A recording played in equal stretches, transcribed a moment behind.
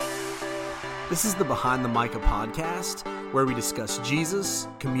This is the Behind the Micah podcast, where we discuss Jesus,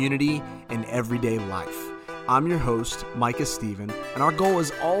 community, and everyday life. I'm your host, Micah Stephen, and our goal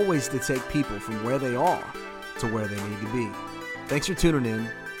is always to take people from where they are to where they need to be. Thanks for tuning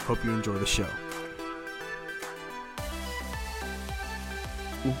in. Hope you enjoy the show.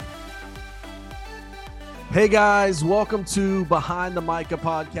 Hey guys, welcome to Behind the Micah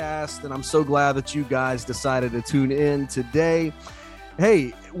podcast, and I'm so glad that you guys decided to tune in today.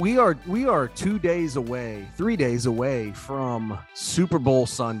 Hey, we are 3 days away from Super Bowl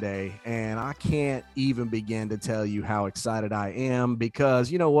Sunday, and I can't even begin to tell you how excited I am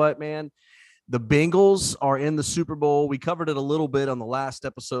because you know what, man? The Bengals are in the Super Bowl. We covered it a little bit on the last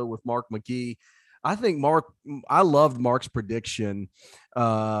episode with Mark McGee. I loved Mark's prediction.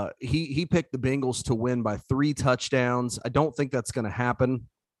 He picked the Bengals to win by 3 touchdowns. I don't think that's going to happen,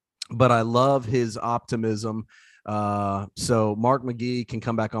 but I love his optimism. So Mark McGee can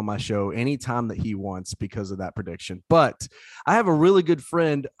come back on my show anytime that he wants because of that prediction. But I have a really good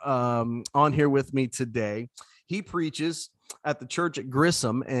friend on here with me today. He preaches at the church at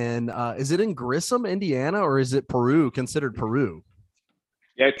Grissom, and is it in Grissom, Indiana, or is it Peru, considered Peru?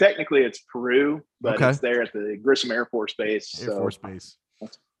 Yeah, technically it's Peru, but okay. It's there at the Grissom Air Force Base. Air Force Base.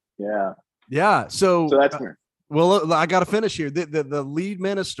 Yeah. Yeah. So that's weird. Well, I got to finish here. The lead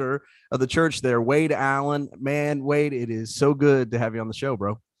minister of the church there, Wade Allen. Man, Wade, it is so good to have you on the show,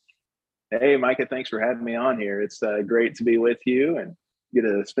 bro. Hey, Micah, thanks for having me on here. It's great to be with you and get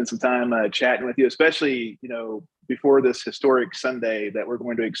to spend some time chatting with you, especially, before this historic Sunday that we're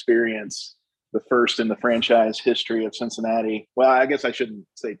going to experience, the first in the franchise history of Cincinnati. Well, I guess I shouldn't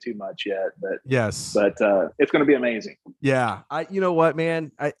say too much yet, but yes, but it's going to be amazing. Yeah. You know what,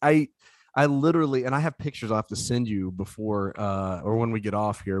 man, I literally, and I have pictures I'll have to send you before or when we get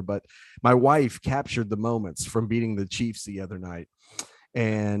off here, but my wife captured the moments from beating the Chiefs the other night.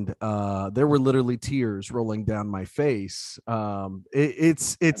 And there were literally tears rolling down my face.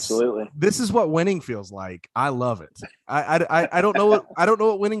 It's Absolutely. This is what winning feels like. I love it. I don't know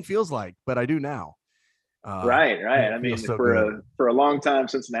what winning feels like, but I do now. Right. I mean, so for a long time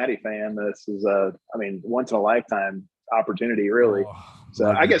Cincinnati fan, this is once in a lifetime opportunity, really. So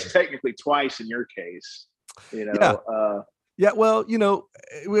I guess technically twice in your case, Yeah, well,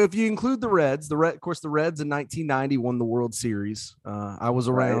 if you include the Reds, of course, the Reds in 1990 won the World Series. I was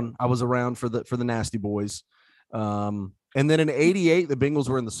around. Right. I was around for the Nasty Boys. And then in '88, the Bengals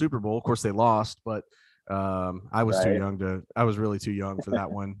were in the Super Bowl. Of course, they lost, but I was too young I was really too young for that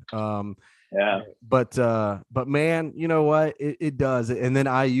one. Yeah. But man, you know what? It does. And then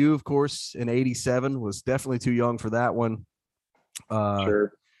IU, of course, in '87 was definitely too young for that one.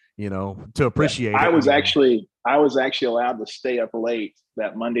 Sure. To appreciate it. I was actually allowed to stay up late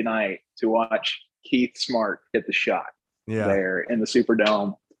that Monday night to watch Keith Smart hit the shot there in the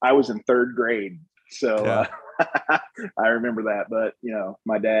Superdome. I was in 3rd grade. So I remember that. But,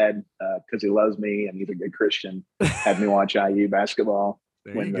 my dad, because he loves me and he's a good Christian, had me watch IU basketball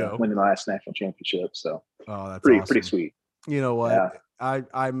win the last national championship. So that's pretty sweet. You know what? Yeah.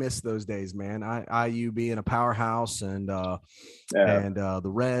 I miss those days, man. IU being a powerhouse and the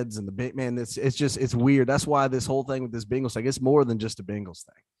Reds and the big man. It's weird. That's why this whole thing with this Bengals thing, it's more than just a Bengals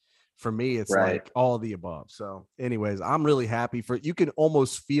thing. For me, it's like all of the above. So anyways, I'm really happy you can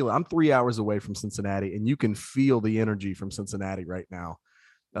almost feel it. I'm 3 hours away from Cincinnati and you can feel the energy from Cincinnati right now.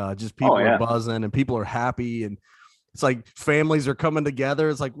 Just people are buzzing and people are happy and it's like families are coming together.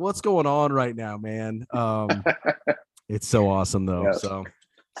 It's like, what's going on right now, man? It's so awesome though. Yes.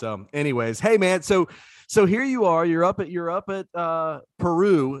 So anyways, hey man, so here you are, you're up at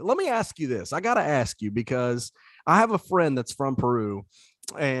Peru. Let me ask you this. I got to ask you because I have a friend that's from Peru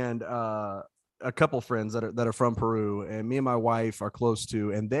and a couple friends that are from Peru and me and my wife are close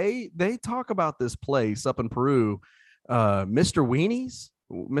to, and they talk about this place up in Peru, Mr.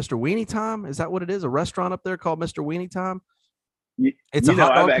 Weenie Time. Is that what it is? A restaurant up there called Mr. Weenie Time? It's a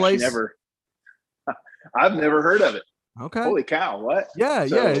hot dog place. I've never heard of it. Okay. Holy cow! What? Yeah.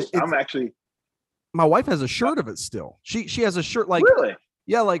 My wife has a shirt of it still. She has a shirt like really.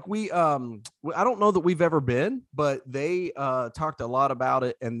 Yeah, like we I don't know that we've ever been, but they talked a lot about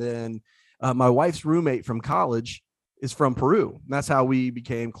it. And then my wife's roommate from college is from Peru. And that's how we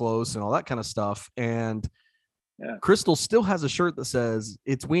became close and all that kind of stuff. And Crystal still has a shirt that says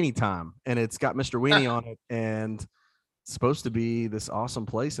it's Weenie Time and it's got Mr. Weenie on it. And it's supposed to be this awesome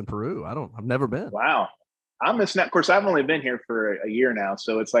place in Peru. I've never been. Wow. I'm missing out. Of course, I've only been here for a year now,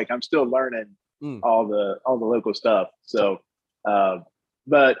 so it's like I'm still learning all the local stuff. So, and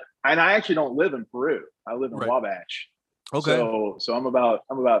I actually don't live in Peru. I live in Wabash. Okay. So I'm about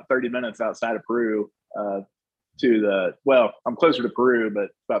 30 minutes outside of Peru. I'm closer to Peru, but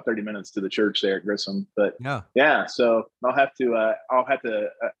about 30 minutes to the church there at Grissom. But so I'll have to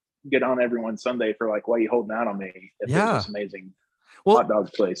get on everyone Sunday for like, why are you holding out on me? If there's this amazing hot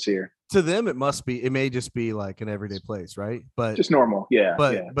dog place here. To them, it may just be like an everyday place, right? But just normal.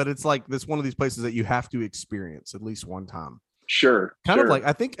 But it's like this one of these places that you have to experience at least one time. Sure. Kind of like,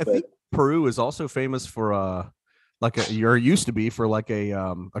 I think Peru is also famous for used to be for like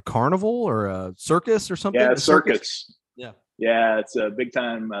a carnival or a circus or something. Yeah, circus. Yeah. Yeah, it's a big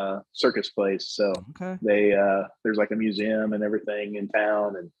time circus place. So they there's like a museum and everything in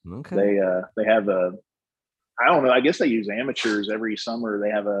town, and they have I don't know, I guess they use amateurs every summer.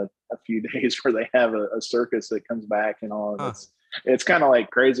 They have a few days where they have a circus that comes back and all. It's kind of like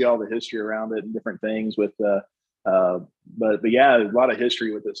crazy, all the history around it and different things with but yeah, there's a lot of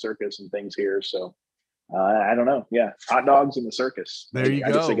history with the circus and things here. So I don't know. Yeah. Hot dogs and the circus. There you go.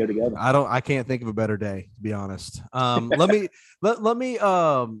 I guess they go together. I can't think of a better day, to be honest. Let me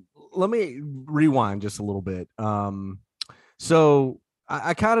rewind just a little bit. So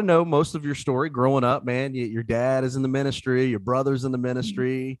I kind of know most of your story growing up, man. Your dad is in the ministry, your brother's in the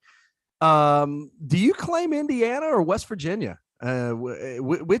ministry. Do you claim Indiana or West Virginia?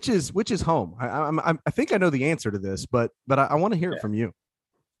 Which is home? I think I know the answer to this, but I want to hear it from you.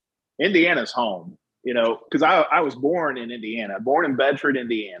 Indiana's home. Because I was born in Indiana, born in Bedford,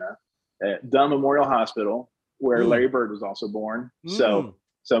 Indiana, at Dunn Memorial Hospital, where Larry Bird was also born. So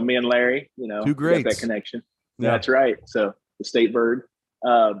me and Larry, two greats. Got that connection. Yeah. That's right. So the state bird.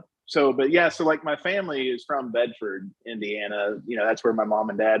 So like my family is from Bedford, Indiana. That's where my mom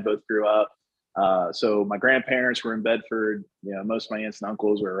and dad both grew up. So my grandparents were in Bedford. Most of my aunts and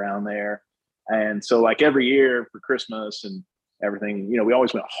uncles were around there. And so like every year for Christmas and everything, we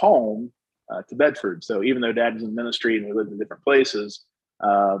always went home to Bedford. So even though dad was in ministry and we lived in different places,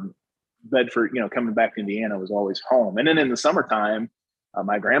 Bedford, coming back to Indiana was always home. And then in the summertime,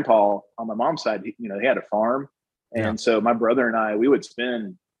 my grandpa on my mom's side, he had a farm. And so my brother and I, we would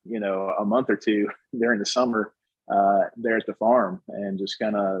spend, a month or two during the summer there at the farm and just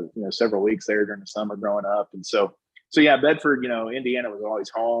kind of, several weeks there during the summer growing up. And so Bedford, Indiana was always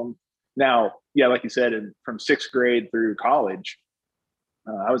home. Now, like you said, from sixth grade through college,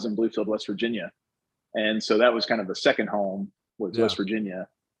 I was in Bluefield, West Virginia. And so that was kind of the second home was West Virginia.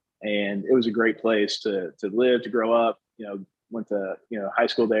 And it was a great place to live, to grow up, went to, high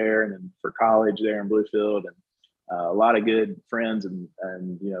school there and then for college there in Bluefield, and a lot of good friends and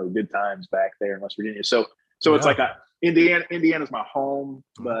good times back there in West Virginia. So it's like Indiana's my home,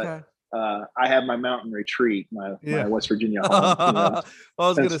 but I have my mountain retreat, my West Virginia home. I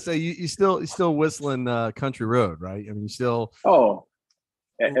was going to say, you still whistling Country Road, right? I mean, you still. Oh,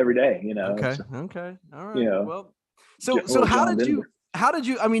 every day, Okay. All right. Well, so how did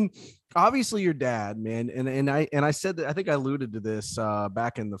you, I mean, obviously your dad, man. And I said that, I think I alluded to this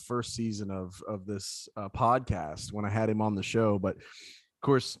back in the first season of this podcast when I had him on the show. But of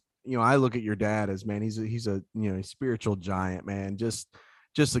course, I look at your dad as, man, he's a spiritual giant, man.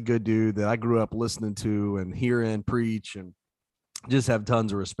 Just a good dude that I grew up listening to and hearing preach, and just have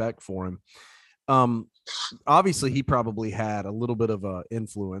tons of respect for him. Obviously he probably had a little bit of a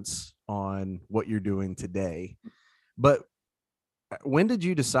influence on what you're doing today, but when did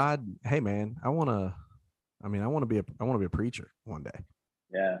you decide, hey man, I want to be a preacher one day?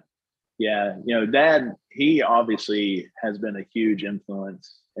 Yeah. Dad, he obviously has been a huge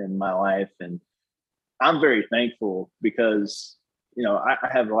influence in my life, and I'm very thankful because, I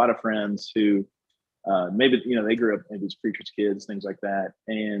have a lot of friends who maybe, they grew up maybe as preachers' kids, things like that.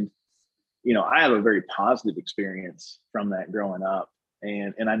 And I have a very positive experience from that growing up.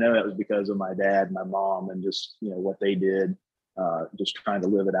 And I know that was because of my dad and my mom and just, what they did, just trying to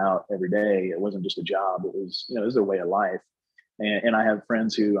live it out every day. It wasn't just a job. It was, it was their way of life. And I have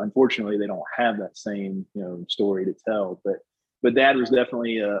friends who, unfortunately, they don't have that same, story to tell. But Dad was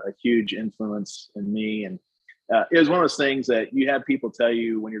definitely a huge influence in me. And it was one of those things that you have people tell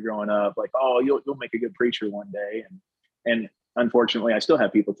you when you're growing up, like, oh, you'll make a good preacher one day. And unfortunately, I still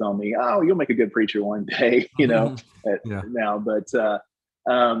have people tell me, oh, you'll make a good preacher one day, now. But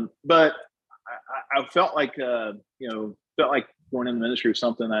I felt like, going in the ministry was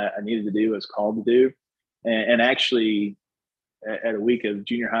something I needed to do, I was called to do. And actually, at a week of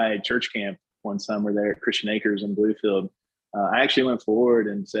junior high church camp one summer there at Christian Acres in Bluefield, I actually went forward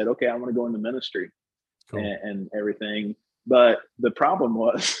and said, okay, I want to go into ministry. Cool. and everything. But the problem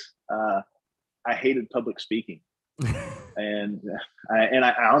was I hated public speaking. and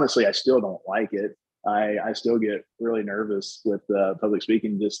I honestly, I still don't like it. I still get really nervous with public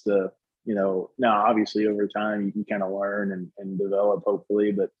speaking, just now obviously over time you can kind of learn and develop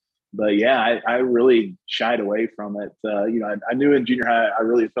hopefully, but but yeah, I really shied away from it. I knew in junior high I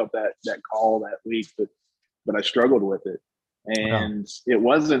really felt that call that week, but I struggled with it. And it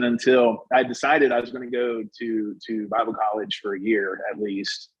wasn't until I decided I was going to go to Bible college for a year at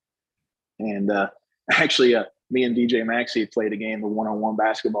least. And actually, me and DJ Maxey played a game of one-on-one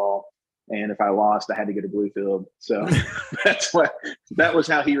basketball. And if I lost, I had to go to Bluefield. So that was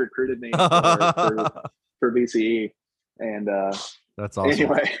how he recruited me for BCE. And that's awesome.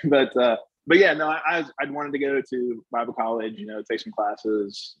 Anyway, but yeah, no, I wanted to go to Bible college, take some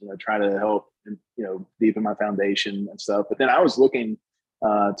classes, try to help, deepen my foundation and stuff. But then I was looking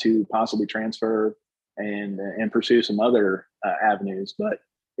to possibly transfer and pursue some other avenues. But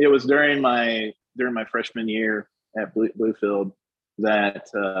it was during my freshman year at Bluefield that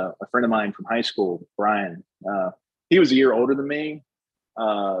a friend of mine from high school, Brian, he was a year older than me,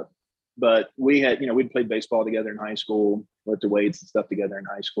 but we had, we'd played baseball together in high school, lifted weights and stuff together in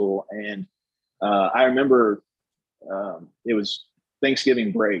high school. And I remember it was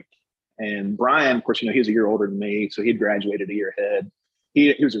Thanksgiving break, and Brian, of course, he was a year older than me, so he'd graduated a year ahead.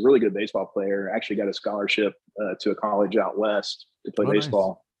 He was a really good baseball player, actually got a scholarship to a college out west to play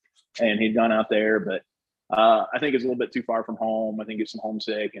baseball. Nice. And he'd gone out there, but I think it's a little bit too far from home. I think he was some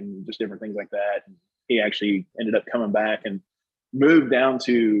homesick and just different things like that. And he actually ended up coming back and moved down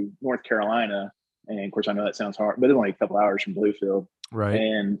to North Carolina. And of course, I know that sounds hard, but it's only a couple hours from Bluefield. Right.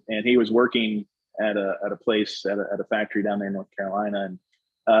 And he was working at a place at a factory down there in North Carolina. And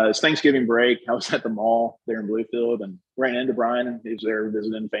it's Thanksgiving break. I was at the mall there in Bluefield and ran into Brian, and he was there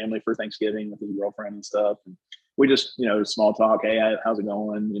visiting family for Thanksgiving with his girlfriend and stuff. And we just, small talk. Hey, how's it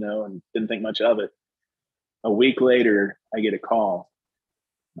going? And didn't think much of it. A week later, I get a call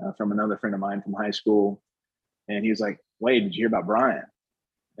from another friend of mine from high school. And he was like, Wade, did you hear about Brian?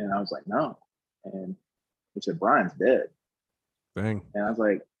 And I was like, no. And he said, Brian's dead. Dang. And I was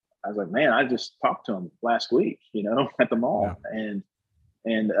like, man, I just talked to him last week, at the mall. Yeah.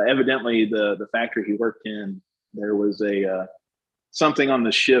 And evidently the factory he worked in, there was something on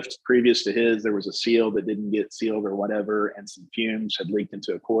the shift previous to his, there was a seal that didn't get sealed or whatever, and some fumes had leaked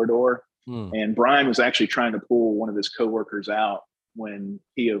into a corridor. And Brian was actually trying to pull one of his coworkers out when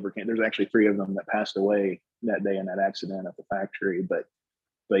he overcame. There's actually 3 of them that passed away that day in that accident at the factory. But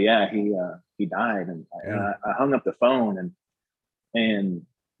yeah, he died, and I hung up the phone, and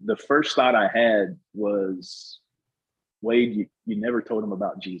the first thought I had was, Wade, you never told him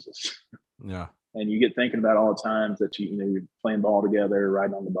about Jesus. Yeah. And you get thinking about all the times that you're playing ball together,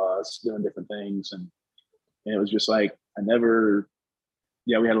 riding on the bus, doing different things, and it was just like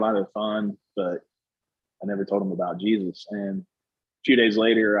we had a lot of fun, but I never told him about Jesus. And a few days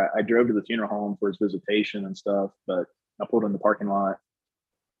later, I drove to the funeral home for his visitation and stuff, but I pulled in the parking lot,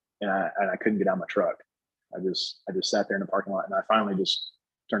 and I couldn't get out of my truck. I just sat there in the parking lot, and I finally just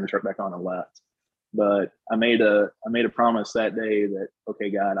turned the truck back on and left. But I made a promise that day that, okay,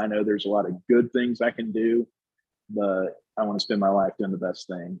 God, I know there's a lot of good things I can do, but I want to spend my life doing the best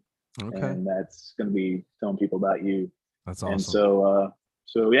thing. Okay. And that's going to be telling people about you. That's awesome. And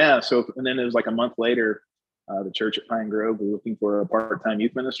and then it was like a month later, the church at Pine Grove was looking for a part-time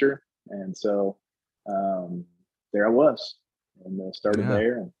youth minister. And so there I was, and started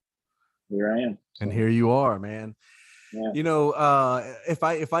there, and here I am. So. And here you are, man. Yeah.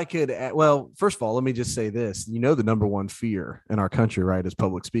 If I could, well, first of all, let me just say this, the number one fear in our country, right, is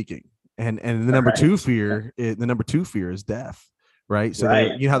public speaking. And the number two fear, is death. Right. So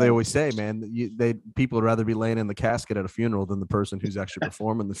how they always say, man, people would rather be laying in the casket at a funeral than the person who's actually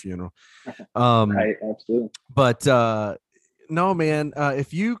performing the funeral. Right. Absolutely. But no, man,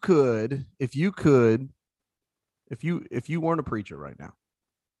 if you weren't a preacher right now,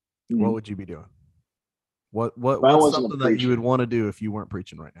 what would you be doing? What's something that you would want to do if you weren't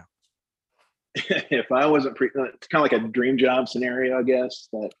preaching right now? If I wasn't preaching, it's kind of like a dream job scenario, I guess.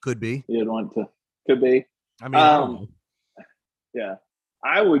 That could be. You'd want to. Could be. I mean, I don't know. Yeah,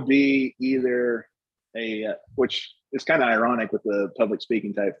 I would be either which is kind of ironic with the public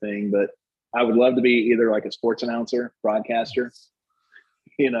speaking type thing, but I would love to be either like a sports announcer, broadcaster,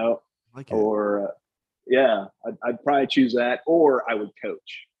 or I'd probably choose that, or I would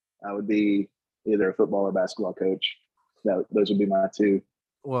coach. I would be either a football or basketball coach. Those would be my 2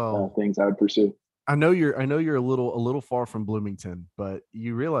 things I would pursue. I know you're a little far from Bloomington, but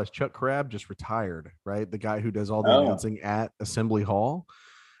you realize Chuck Crabb just retired, right? The guy who does all the announcing at Assembly Hall.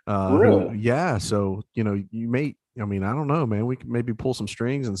 Really? Yeah. So, you may, I don't know, man, we can maybe pull some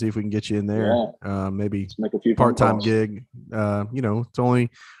strings and see if we can get you in there. Yeah. Maybe make a few part-time gig. It's only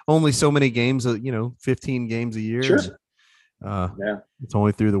so many games, 15 games a year. Sure. It's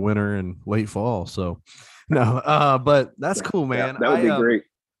only through the winter and late fall. So no, but that's cool, man. That would be great.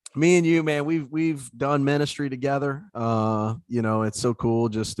 Me and you, man, we've done ministry together. It's so cool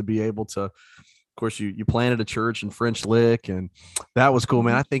just to be able to. Of course, you planted a church in French Lick, and that was cool,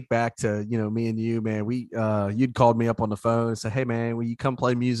 man. I think back to me and you, man. You'd called me up on the phone and said, "Hey, man, will you come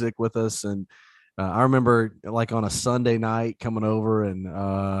play music with us?" And I remember like on a Sunday night coming over,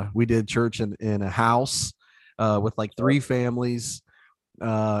 and we did church in a house with like 3 families.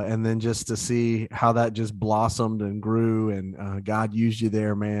 And then just to see how that just blossomed and grew, and God used you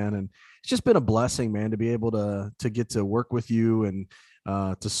there, man. And it's just been a blessing, man, to be able to get to work with you and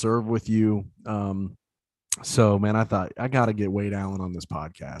to serve with you. So, man, I thought I got to get Wade Allen on this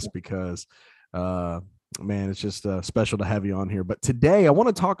podcast because, man, it's just special to have you on here. But today I want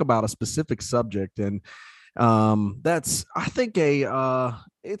to talk about a specific subject, and that's, I think,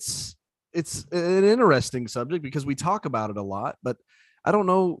 it's an interesting subject because we talk about it a lot, but I don't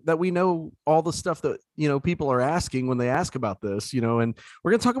know that we know all the stuff that, people are asking when they ask about this, and we're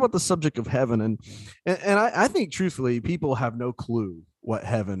going to talk about the subject of heaven. And I think truthfully, people have no clue what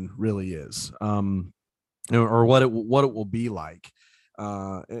heaven really is, or what it will be like.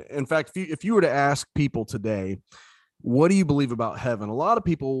 In fact, if you were to ask people today, what do you believe about heaven? A lot of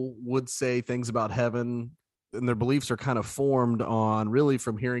people would say things about heaven, and their beliefs are kind of formed on really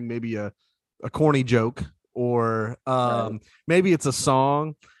from hearing maybe a corny joke, or maybe it's a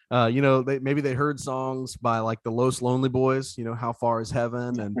song. Maybe they heard songs by like the Los Lonely Boys, How Far Is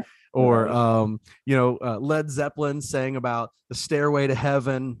Heaven, and or Led Zeppelin sang about the Stairway to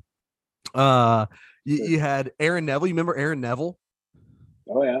Heaven. You had Aaron Neville. You remember Aaron Neville?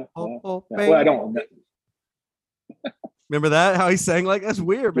 Oh yeah. Well, I don't remember that, how he sang like, that's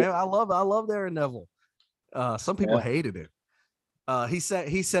weird, man. I love Aaron Neville. Some people hated it. He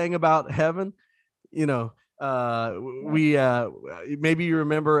sang about heaven. We maybe you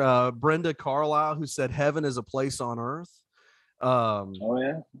remember Brenda Carlisle, who said heaven is a place on earth.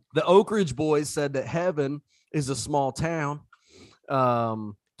 The Oak Ridge Boys said that heaven is a small town.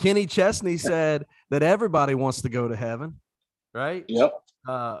 Kenny Chesney said that everybody wants to go to heaven, right? Yep.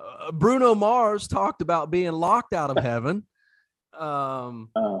 Bruno Mars talked about being locked out of heaven. And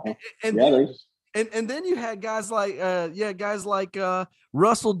then you had guys like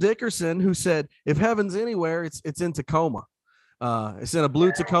Russell Dickerson, who said if heaven's anywhere, it's in Tacoma. It's in a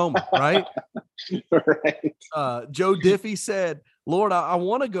blue Tacoma, right? Right. Joe Diffie said, Lord, I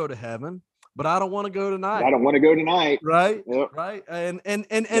want to go to heaven, but I don't want to go tonight. I don't want to go tonight. Right. Yep. Right.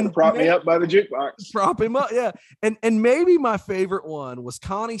 And prop me up by the jukebox. Prop him up. Yeah. And maybe my favorite one was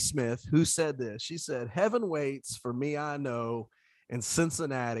Connie Smith, who said this. She said, heaven waits for me, I know, in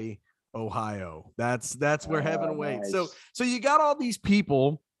Cincinnati, Ohio. That's where heaven waits. Nice. So you got all these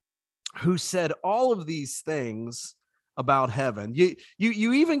people who said all of these things about heaven. You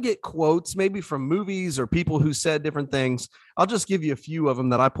even get quotes maybe from movies or people who said different things. I'll just give you a few of them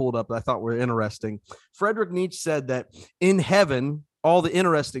that I pulled up that I thought were interesting. Friedrich Nietzsche said that in heaven, all the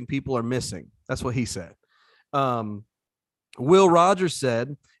interesting people are missing. That's what he said. Will Rogers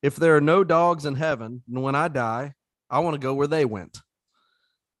said, if there are no dogs in heaven, when I die, I want to go where they went.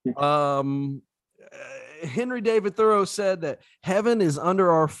 Henry David Thoreau said that heaven is under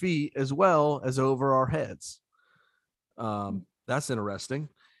our feet as well as over our heads. That's interesting.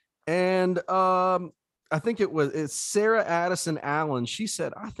 And I think it's Sarah Addison Allen. She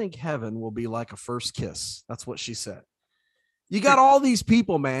said, I think heaven will be like a first kiss. That's what she said. You got all these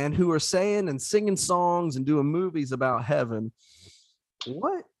people, man, who are saying and singing songs and doing movies about heaven.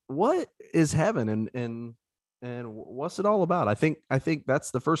 What is heaven, and what's it all about? I think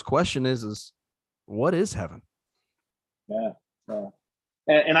that's the first question is what is heaven? Yeah.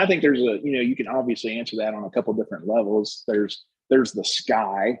 And I think there's you can obviously answer that on a couple different levels. There's the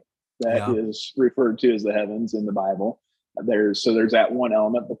sky that is referred to as the heavens in the Bible. There's that one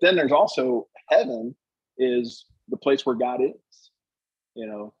element, but then there's also heaven is the place where God is.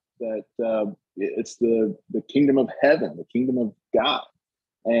 That it's the kingdom of heaven, the kingdom of God.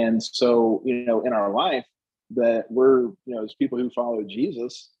 And so, in our life that we're, as people who follow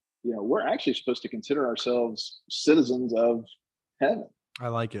Jesus, we're actually supposed to consider ourselves citizens of heaven. I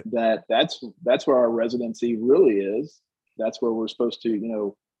like it. That's where our residency really is. That's where we're supposed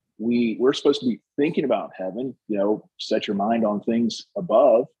to, we're supposed to be thinking about heaven, set your mind on things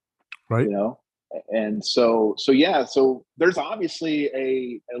above, right. And so there's obviously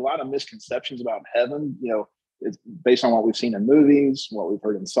a lot of misconceptions about heaven, it's based on what we've seen in movies, what we've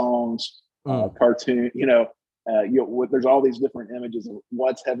heard in songs, cartoon, there's all these different images of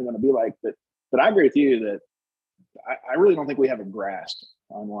what's heaven going to be like. But I agree with you that I really don't think we have a grasp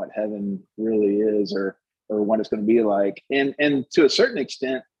on what heaven really is or what it's going to be like. And to a certain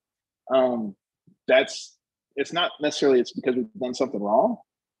extent, it's not necessarily it's because we've done something wrong.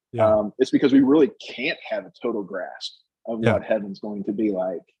 It's because we really can't have a total grasp of what heaven's going to be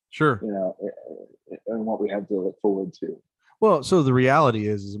like. Sure. And what we have to look forward to. Well, so the reality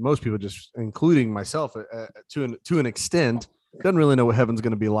is most people, just including myself to an extent, doesn't really know what heaven's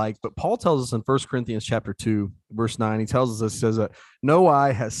going to be like. But Paul tells us in 1 Corinthians chapter 2, verse 9, he tells us this, says that no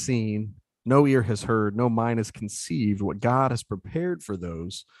eye has seen, no ear has heard, no mind has conceived what God has prepared for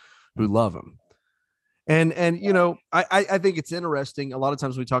those who love him. And I think it's interesting. A lot of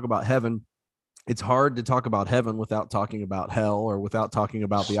times we talk about heaven, it's hard to talk about heaven without talking about hell, or without talking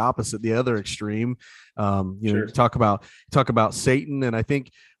about the opposite, the other extreme. You talk about Satan. And I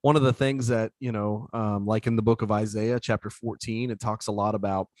think one of the things that, like in the book of Isaiah, chapter 14, it talks a lot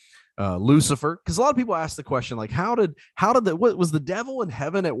about Lucifer, because a lot of people ask the question, like, what was the devil in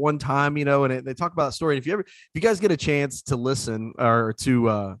heaven at one time, and they talk about that story. And if you guys get a chance to listen or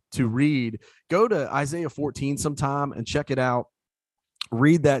to read, go to Isaiah 14 sometime and check it out.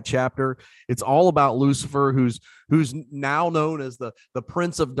 Read that chapter. It's all about Lucifer, who's now known as the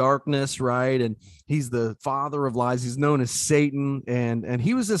prince of darkness, right? And he's the father of lies. He's known as Satan, and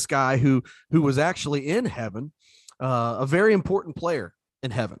he was this guy who was actually in heaven, a very important player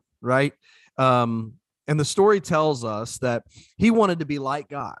in heaven, right? And the story tells us that he wanted to be like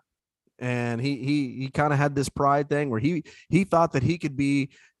God, and he kind of had this pride thing where he thought that he could be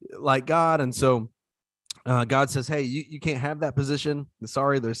like God, and so God says, hey, you can't have that position.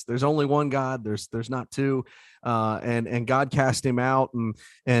 Sorry, there's only one God. There's not two. And God cast him out, and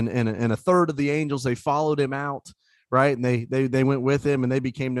a third of the angels, they followed him out, right? And they went with him, and they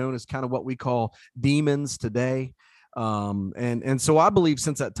became known as kind of what we call demons today. And so I believe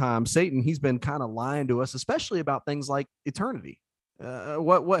since that time, Satan, he's been kind of lying to us, especially about things like eternity,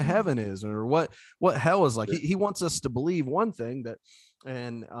 what heaven is, or what hell is like. He wants us to believe one thing that.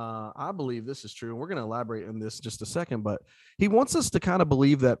 And I believe this is true. And we're going to elaborate on this in just a second, but he wants us to kind of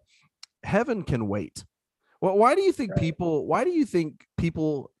believe that heaven can wait. Well, why do you think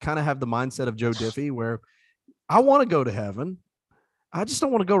people kind of have the mindset of Joe Diffie, where I want to go to heaven, I just don't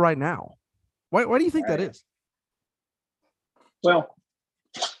want to go right now? Why do you think that is? Well,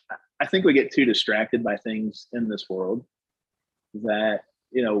 I think we get too distracted by things in this world that,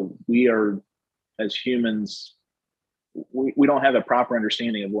 we are, as humans, we don't have a proper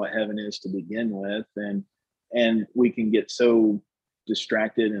understanding of what heaven is to begin with, and we can get so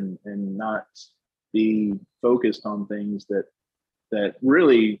distracted and not be focused on things that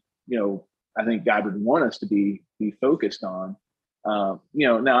really, I think God would want us to be focused on.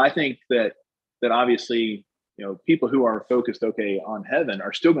 Now I think that obviously, people who are focused on heaven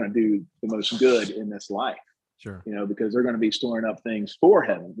are still going to do the most good in this life. Sure. Because they're going to be storing up things for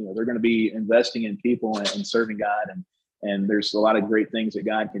heaven. They're going to be investing in people and serving God, and there's a lot of great things that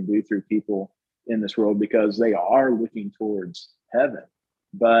God can do through people in this world because they are looking towards heaven.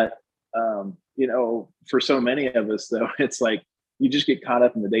 But, for so many of us, though, it's like you just get caught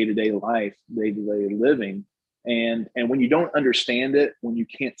up in the day-to-day life, day-to-day living. And when you don't understand it, when you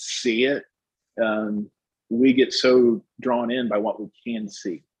can't see it, we get so drawn in by what we can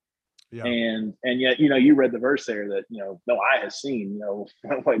see. Yeah. And yet, you read the verse there that, no eye has seen,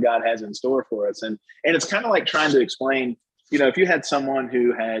 what God has in store for us. And it's kind of like trying to explain, if you had someone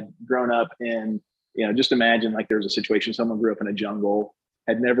who had grown up in, just imagine like there was a situation, someone grew up in a jungle,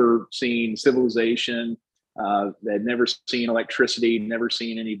 had never seen civilization, they had never seen electricity, never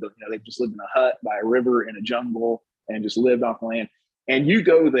seen any, they just lived in a hut by a river in a jungle and just lived off the land. And you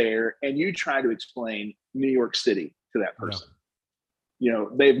go there and you try to explain New York City to that person. Yeah.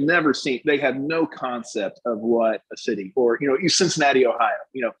 They've never seen, they have no concept of what a city, or, Cincinnati, Ohio,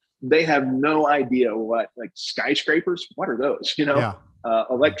 they have no idea what, like, skyscrapers, what are those,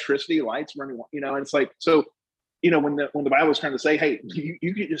 electricity, lights running, and it's like, so, when the Bible is trying to say, hey,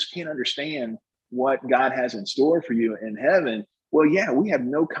 you just can't understand what God has in store for you in heaven. Well, yeah, we have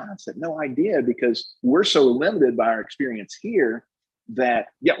no concept, no idea, because we're so limited by our experience here that,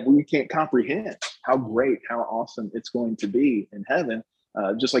 we can't comprehend how great, how awesome it's going to be in heaven.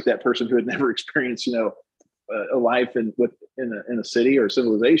 Just like that person who had never experienced, a life in a city or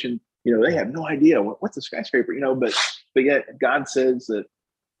civilization, they have no idea what's a skyscraper, but yet God says that,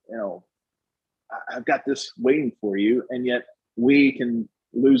 I've got this waiting for you. And yet we can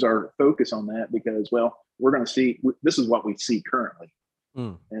lose our focus on that because, well, we're going to see, this is what we see currently.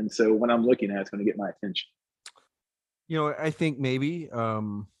 And so when I'm looking at it, it's going to get my attention. I think maybe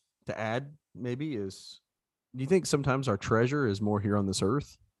to add is, do you think sometimes our treasure is more here on this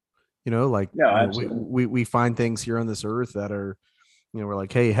earth? We find things here on this earth that are, we're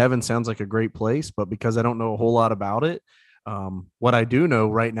like, hey, heaven sounds like a great place, but because I don't know a whole lot about it, what I do know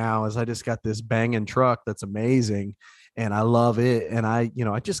right now is I just got this banging truck that's amazing, and I love it. And I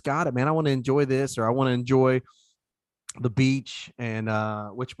just got it, man. I want to enjoy this, or I want to enjoy the beach. And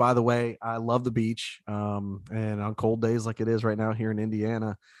which, by the way, I love the beach. And on cold days like it is right now here in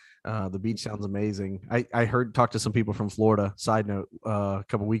Indiana, the beach sounds amazing. I talked to some people from Florida, side note, a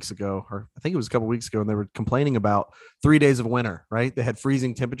couple weeks ago, or I think it was a couple weeks ago, and they were complaining about 3 days of winter, right? They had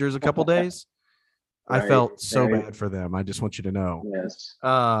freezing temperatures a couple days. Right. I felt so bad for them. I just want you to know. Yes.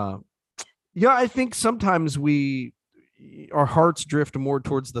 Yeah, I think sometimes our hearts drift more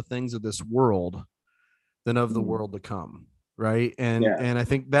towards the things of this world than of the world to come. Right. And I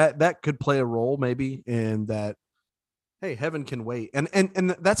think that could play a role maybe in that. Hey, heaven can wait.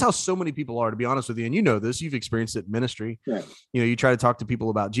 And that's how so many people are, to be honest with you. And you know this, you've experienced it in ministry. Yeah. You try to talk to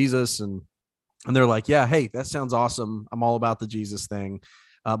people about Jesus and they're like, yeah, hey, that sounds awesome. I'm all about the Jesus thing.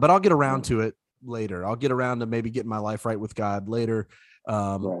 But I'll get around to it later. I'll get around to maybe getting my life right with God later.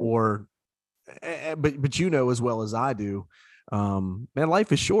 But as well as I do, man,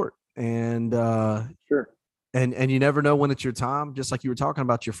 life is short. And sure. And you never know when it's your time. Just like you were talking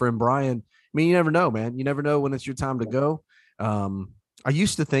about your friend Brian. I mean, you never know, man. You never know when it's your time to go. I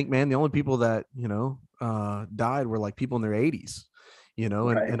used to think, man, the only people that, died were like people in their 80s,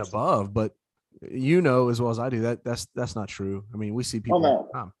 and above. But as well as I do, that's not true. I mean, we see people. Oh,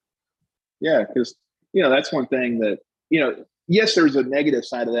 no. Yeah, because that's one thing that, yes, there's a negative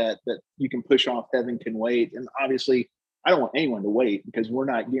side of that you can push off. Heaven can wait. And obviously I don't want anyone to wait because we're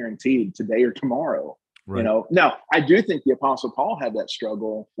not guaranteed today or tomorrow. Right. Now I do think the Apostle Paul had that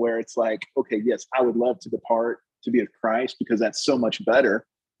struggle where it's like, okay, yes, I would love to depart to be with Christ because that's so much better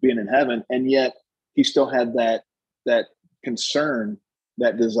being in heaven. And yet he still had that concern,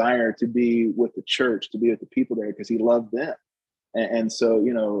 that desire to be with the church, to be with the people there because he loved them. And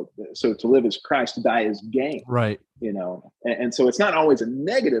so, so to live as Christ, to die as gain. Right. And so it's not always a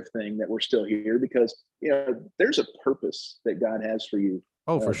negative thing that we're still here because, there's a purpose that God has for you.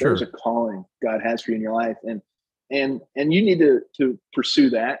 Oh, for sure. There's a calling God has for you in your life. And you need to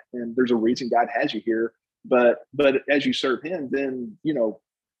pursue that. And there's a reason God has you here. But as you serve him, then,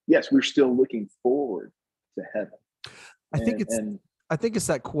 yes, we're still looking forward to heaven. I think it's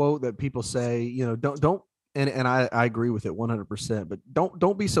that quote that people say, don't, and I agree with it 100%, but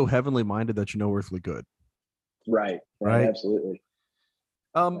don't be so heavenly minded that you know earthly good. Right. Absolutely.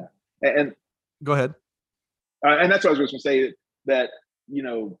 And go ahead. And that's what I was going to say, that,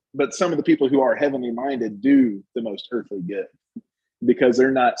 but some of the people who are heavenly minded do the most earthly good because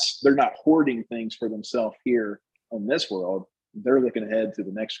they're not hoarding things for themselves here in this world. They're looking ahead to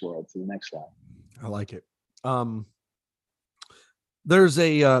the next world, to the next life. I like it. There's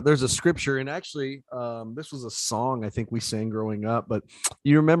a scripture, and actually this was a song I think we sang growing up, but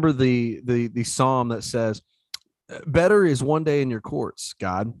you remember the psalm that says, better is one day in your courts,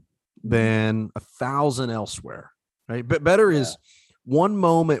 God, than 1,000 elsewhere, right? But better is one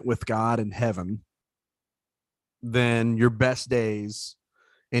moment with God in heaven than your best days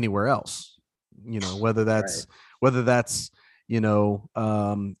anywhere else, whether that's in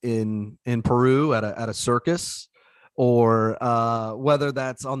Peru at a circus, or whether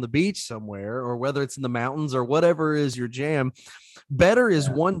that's on the beach somewhere, or whether it's in the mountains, or whatever is your jam. Better is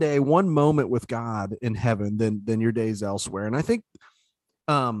one day, one moment with God in heaven than your days elsewhere. And I think,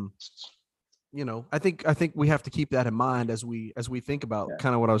 I think we have to keep that in mind as we think about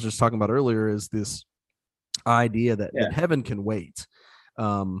kind of what I was just talking about earlier, is this idea that heaven can wait.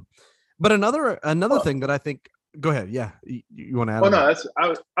 But another thing that I think, go ahead. Yeah. You want to add? Well, no, I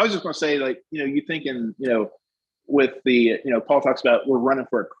was just going to say, like, you thinking, with the, Paul talks about we're running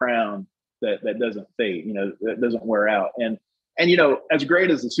for a crown that doesn't fade, that doesn't wear out. And as great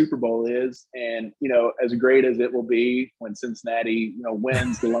as the Super Bowl is, and, as great as it will be when Cincinnati,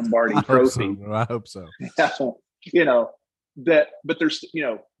 wins the Lombardi Trophy. I hope so. But there's,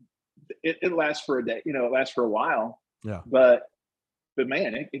 it lasts for a day, it lasts for a while. Yeah. But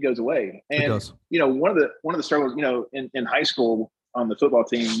man, it goes away. And, one of the struggles, in high school on the football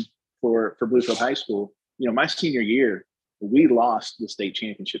team for Bluefield High School, my senior year, we lost the state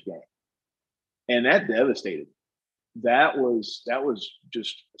championship game, and that devastated. That was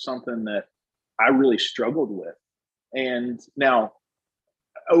just something that I really struggled with. And now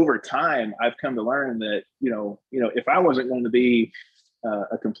over time, I've come to learn that, if I wasn't going to be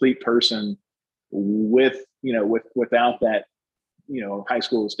a complete person without that, high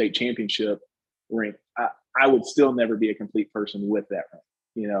school state championship ring, I would still never be a complete person with that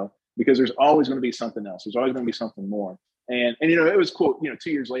ring, because there's always going to be something else. There's always going to be something more. And it was cool.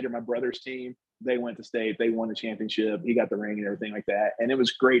 2 years later, my brother's team, they went to state, they won the championship. He got the ring and everything like that. And it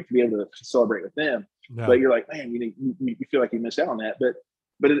was great to be able to celebrate with them. Yeah. But you're like, man, you feel like you missed out on that.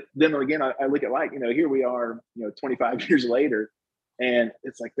 then again, I look at like, here we are, 25 years later, and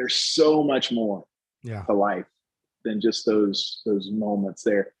it's like, there's so much more to life than just those moments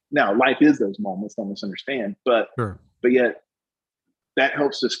there. Now, life is those moments, don't misunderstand, but yet that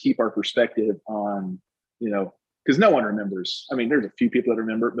helps us keep our perspective on, because no one remembers. I mean, there's a few people that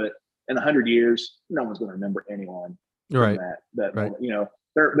remember, but in 100 years, no one's going to remember anyone from that moment.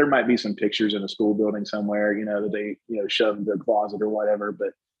 There might be some pictures in a school building somewhere, that they, shoved in the closet or whatever,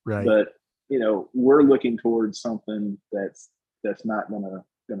 but we're looking towards something that's not gonna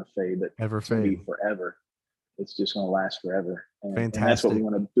fade, that ever fade forever. It's just gonna last forever. Fantastic. And that's what we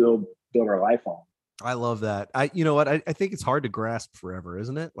want to build our life on. I love that. You know what? I think it's hard to grasp forever,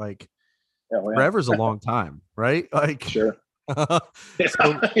 isn't it? Like forever's a long time, right? Like sure.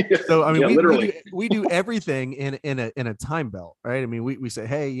 So I mean, we do everything in a time belt, right? I mean, we say,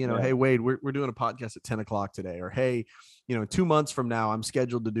 hey, hey Wade, we're doing a podcast at 10 o'clock today, or hey, 2 months from now I'm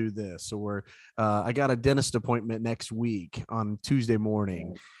scheduled to do this, or I got a dentist appointment next week on Tuesday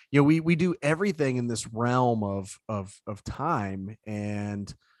morning. We do everything in this realm of time,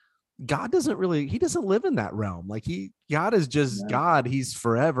 and God doesn't live in that realm. Like God is just God. He's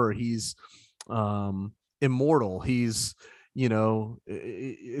forever. He's immortal. He's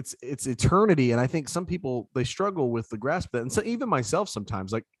it's eternity. And I think some people, they struggle with the grasp of that. And so even myself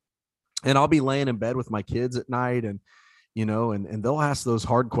sometimes, like, and I'll be laying in bed with my kids at night, and and they'll ask those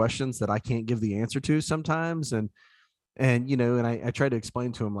hard questions that I can't give the answer to sometimes. And I try to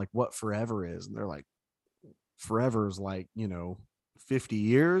explain to them like what forever is. And they're like, forever is like, 50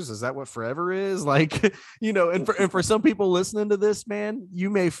 years. Is that what forever is? Like, and for some people listening to this, man, you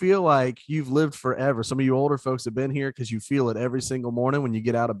may feel like you've lived forever. Some of you older folks have been here because you feel it every single morning when you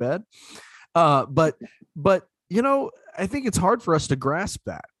get out of bed. But I think it's hard for us to grasp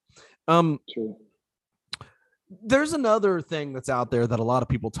that. True. There's another thing that's out there that a lot of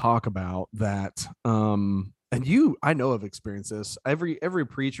people talk about that, and I know I've experienced this. Every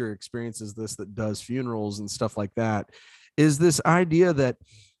preacher experiences this that does funerals and stuff like that, is this idea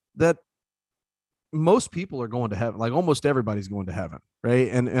that most people are going to heaven. Like almost everybody's going to heaven. Right.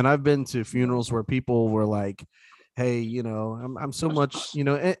 And I've been to funerals where people were like, hey, I'm so much,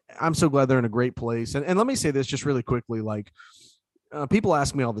 I'm so glad they're in a great place. And let me say this just really quickly. Like, people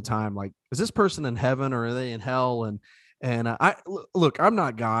ask me all the time, like, is this person in heaven or are they in hell? And I look, I'm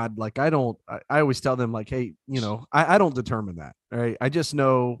not God. Like, I always tell them like, hey, I don't determine that. Right. I just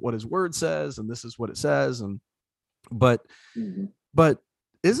know what his word says, and this is what it says. But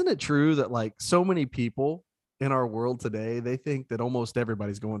isn't it true that like so many people in our world today, they think that almost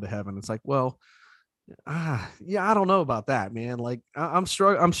everybody's going to heaven? It's like, well, I don't know about that, man. Like I'm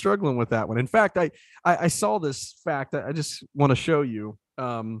struggling with that one. In fact, I saw this fact that I just want to show you.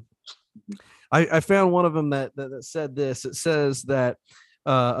 I found one of them that said this. It says that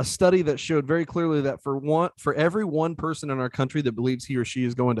a study that showed very clearly that for every one person in our country that believes he or she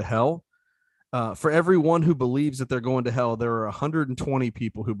is going to hell, for everyone who believes that they're going to hell, there are 120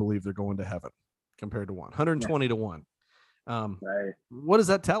 people who believe they're going to heaven compared to 120 to 1. Right. What does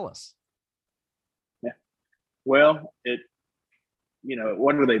that tell us? Yeah. Well,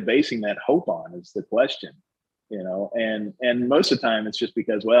 what are they basing that hope on is the question, and most of the time it's just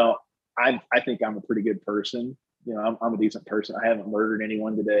because, well, I think I'm a pretty good person. I'm a decent person. I haven't murdered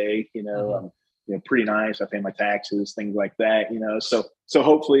anyone today. I'm pretty nice. I pay my taxes, things like that. So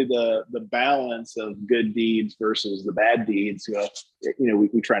hopefully the balance of good deeds versus the bad deeds,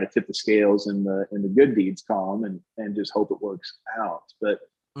 we try to tip the scales in the good deeds column and just hope it works out. But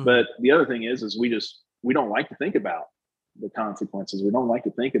the other thing is we don't like to think about the consequences. We don't like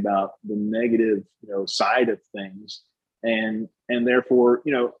to think about the negative, side of things, and therefore,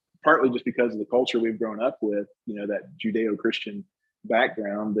 partly just because of the culture we've grown up with, that Judeo-Christian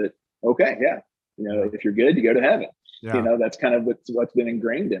background that, okay, yeah, if you're good, you go to heaven. Yeah. That's kind of what's been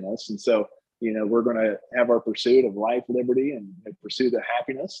ingrained in us. And so, we're going to have our pursuit of life, liberty, and pursue the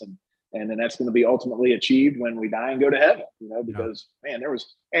happiness. And then that's going to be ultimately achieved when we die and go to heaven, because man, there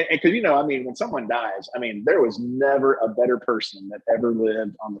was, and because, when someone dies, there was never a better person that ever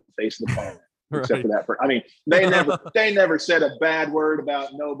lived on the face of the planet. Except for that person. They never said a bad word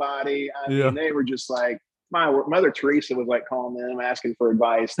about nobody. They were just like, my Mother Teresa was like calling them, asking for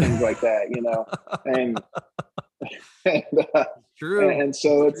advice, things like that, and true. And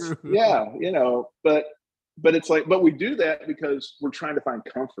so it's true. Yeah, but it's like, but we do that because we're trying to find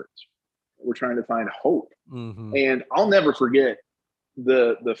comfort. We're trying to find hope. Mm-hmm. And I'll never forget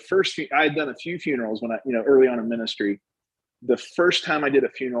the first, I had done a few funerals when I, early on in ministry. The first time I did a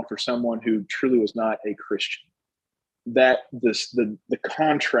funeral for someone who truly was not a Christian, that the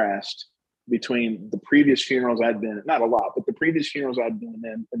contrast between the previous funerals I'd been, not a lot, but the previous funerals I'd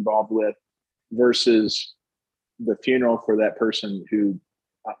been involved with versus the funeral for that person who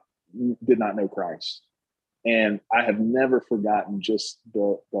did not know Christ. And I have never forgotten just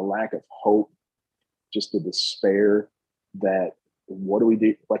the lack of hope, just the despair that what do we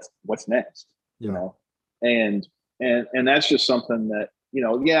do? What's next? Yeah. You know? And that's just something that, you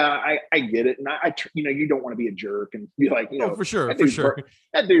know, yeah, I get it. And I you know, you don't want to be a jerk and be like, you know, for sure.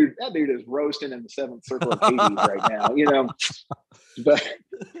 That dude is roasting in the seventh circle of Hades right now, you know, but,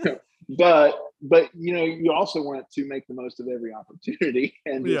 you know, you also want to make the most of every opportunity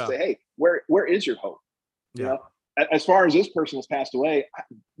and just say, hey, where is your hope? You know, as far as this person has passed away,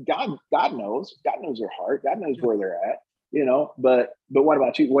 God knows their heart. God knows where they're at, you know, but what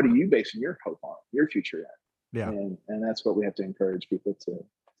about you? What are you basing your hope on, your future at? Yeah. And that's what we have to encourage people to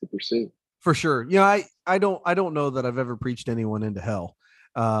pursue. For sure. You know, I don't know that I've ever preached anyone into hell.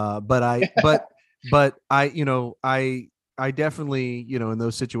 But I, you know, I definitely, you know, in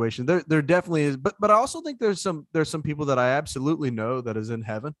those situations, there definitely is, but I also think there's some people that I absolutely know that is in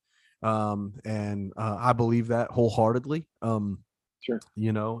heaven. And I believe that wholeheartedly. Sure.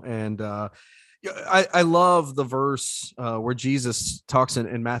 You know, and I love the verse where Jesus talks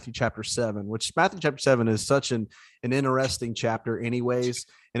in Matthew chapter 7, which Matthew chapter 7 is such an interesting chapter anyways.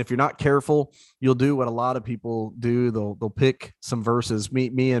 And if you're not careful, you'll do what a lot of people do. They'll pick some verses.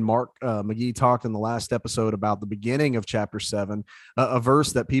 Me and Mark McGee talked in the last episode about the beginning of chapter 7, a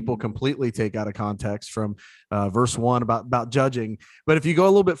verse that people completely take out of context from verse 1 about judging. But if you go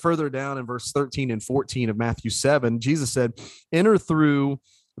a little bit further down in verse 13 and 14 of Matthew 7, Jesus said, enter through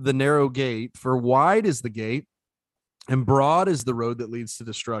the narrow gate, for wide is the gate and broad is the road that leads to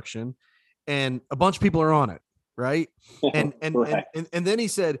destruction, and a bunch of people are on it, right? And right. And then he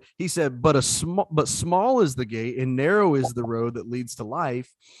said but small is the gate and narrow is the road that leads to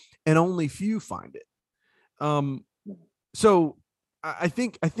life, and only few find it. So I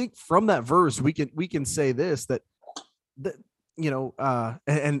think from that verse we can say this, that you know,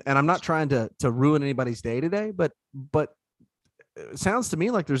 and I'm not trying to ruin anybody's day today, but it sounds to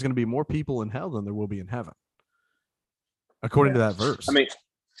me like there's going to be more people in hell than there will be in heaven, according to that verse. I mean,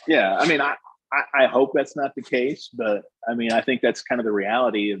 I hope that's not the case, but I mean, I think that's kind of the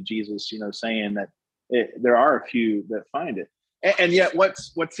reality of Jesus, you know, saying that there are a few that find it. And yet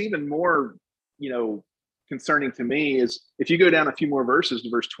what's even more, you know, concerning to me is if you go down a few more verses to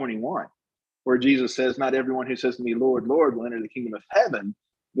verse 21, where Jesus says, not everyone who says to me, Lord, Lord, will enter the kingdom of heaven,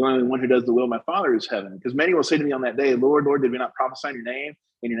 the only one who does the will of my Father is heaven. Because many will say to me on that day, Lord, Lord, did we not prophesy in your name,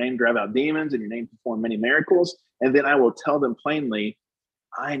 in your name drive out demons, in your name perform many miracles? And then I will tell them plainly,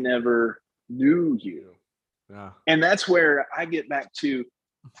 I never knew you. Yeah. And that's where I get back to,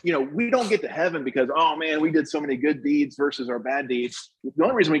 you know, we don't get to heaven because, oh man, we did so many good deeds versus our bad deeds. The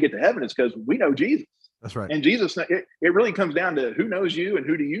only reason we get to heaven is because we know Jesus. That's right. And Jesus, it really comes down to who knows you and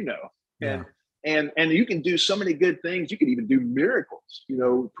who do you know? Yeah. And you can do so many good things. You can even do miracles, you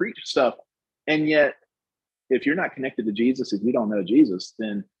know, preach stuff. And yet, if you're not connected to Jesus, if you don't know Jesus,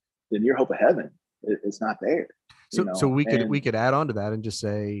 then your hope of heaven is not there. So we could add on to that and just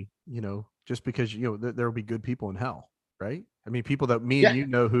say, you know, just because, you know, there will be good people in hell, right? I mean, people that me and you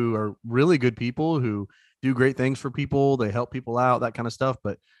know who are really good people, who do great things for people, they help people out, that kind of stuff.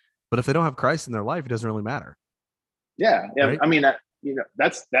 But if they don't have Christ in their life, it doesn't really matter. Yeah. Right? I mean, you know,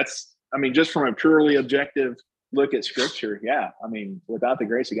 that's. I mean, just from a purely objective look at Scripture, yeah. I mean, without the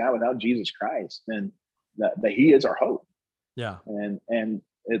grace of God, without Jesus Christ, then that He is our hope. Yeah. And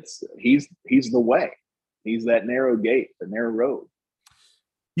He's the way. He's that narrow gate, the narrow road.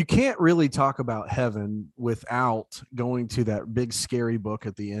 You can't really talk about heaven without going to that big scary book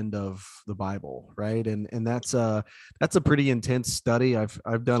at the end of the Bible, right? And that's a pretty intense study.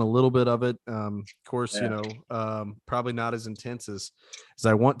 I've done a little bit of it. Of course, you know, probably not as intense as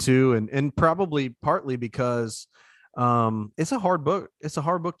I want to, and probably partly because it's a hard book. It's a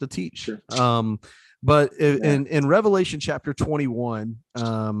hard book to teach. Sure. But in Revelation chapter 21,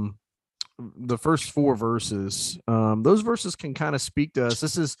 the first 4 verses, those verses can kind of speak to us.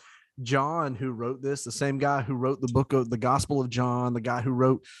 This is John who wrote this, the same guy who wrote the book of the Gospel of John, the guy who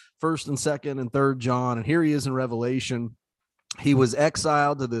wrote 1st and 2nd and 3rd John. And here he is in Revelation. He was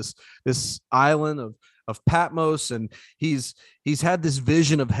exiled to this island of Patmos, and he's had this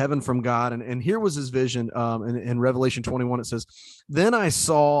vision of heaven from God. And here was his vision in Revelation 21. It says, then I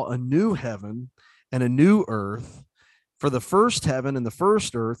saw a new heaven and a new earth, for the first heaven and the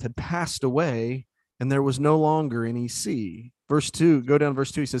first earth had passed away, and there was no longer any sea. Verse 2, go down to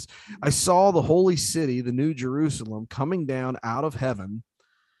verse 2. He says, I saw the holy city, the new Jerusalem, coming down out of heaven,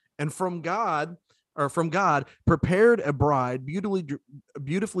 and from God, or from God, prepared a bride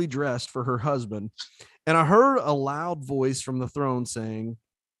beautifully dressed for her husband. And I heard a loud voice from the throne saying,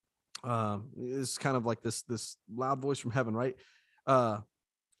 it's kind of like this loud voice from heaven, right?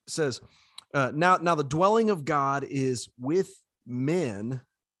 Says, now the dwelling of God is with men,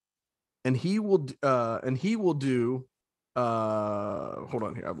 and he will do, hold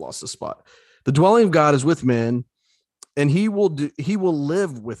on here, I've lost the spot. The dwelling of God is with men, and he will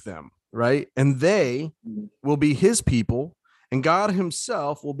live with them, right? And they will be his people, and God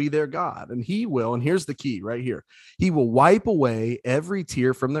himself will be their God. And he will, and here's the key right here, he will wipe away every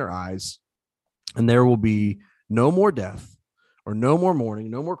tear from their eyes, and there will be no more death, or no more mourning,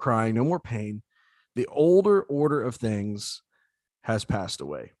 no more crying, no more pain. The older order of things has passed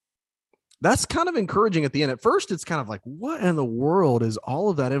away. That's kind of encouraging at the end. At first, it's kind of like, what in the world is all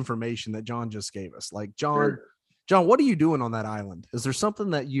of that information that John just gave us? Like, John, what are you doing on that island? Is there something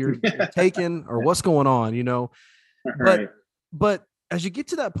that you're taking, or what's going on? You know, but as you get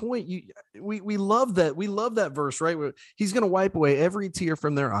to that point, we love that. We love that verse, right? Where he's going to wipe away every tear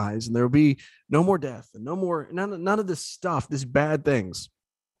from their eyes, and there will be no more death, and none of this stuff, these bad things.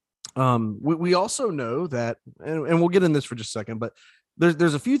 We also know that, and we'll get in this for just a second, but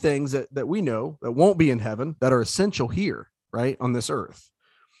there's a few things that we know that won't be in heaven that are essential here, right, on this earth.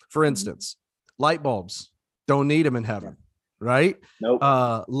 For instance, light bulbs, don't need them in heaven, right?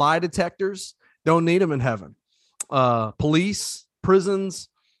 Nope. Lie detectors, don't need them in heaven. Police, prisons,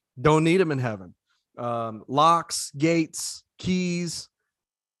 don't need them in heaven. Locks, gates, keys,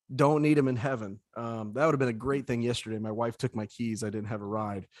 don't need them in heaven. That would have been a great thing yesterday. My wife took my keys. I didn't have a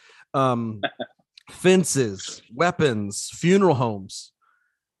ride. Fences, weapons, funeral homes.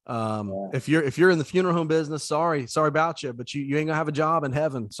 If you're in the funeral home business, sorry about you, but you ain't gonna have a job in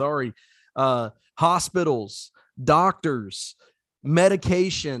heaven. Sorry. Hospitals, doctors,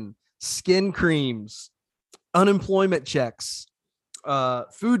 medication, skin creams, unemployment checks,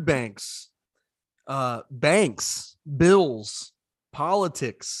 food banks, banks, bills,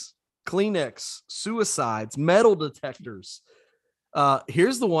 politics, Kleenex, suicides, metal detectors.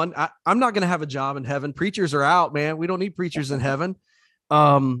 Here's the one. I'm not going to have a job in heaven. Preachers are out, man. We don't need preachers in heaven.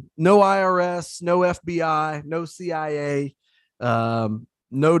 No IRS, no FBI, no CIA,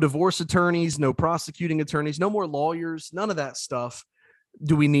 no divorce attorneys, no prosecuting attorneys, no more lawyers. None of that stuff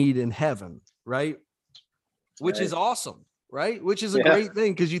do we need in heaven, right? Which is awesome, right? Which is a great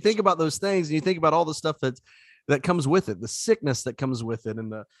thing, because you think about those things and you think about all the stuff that comes with it, the sickness that comes with it,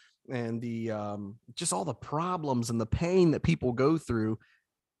 and the just all the problems and the pain that people go through.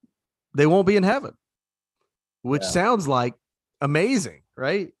 They won't be in heaven, which sounds like amazing,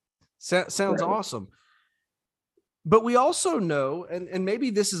 right? Sounds awesome. But we also know, and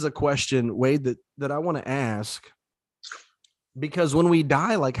maybe this is a question, Wade, that I want to ask, because when we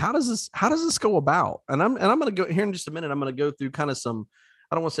die, like, how does this go about? And I'm going to go here in just a minute. I'm going to go through kind of some,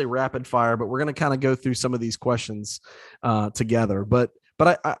 I don't want to say rapid fire, but we're going to kind of go through some of these questions together. But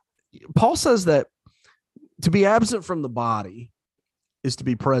Paul says that to be absent from the body is to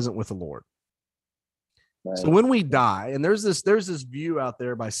be present with the Lord. Right. So when we die, and there's this view out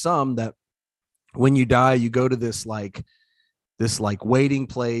there by some that when you die, you go to this waiting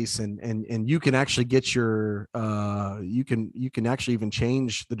place, and you can actually get your you can actually even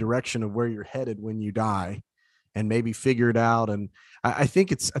change the direction of where you're headed when you die, and maybe figure it out. And I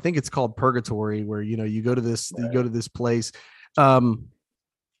think it's called purgatory, where you go to this place.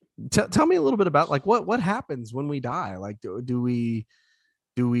 Tell me a little bit about, like, what happens when we die. Like, do we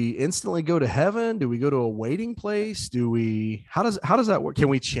instantly go to heaven? Do we go to a waiting place? How does that work? Can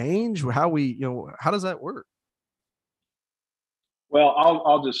we change how does that work? Well,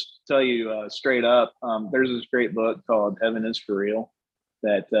 I'll just tell you straight up. There's this great book called Heaven is for Real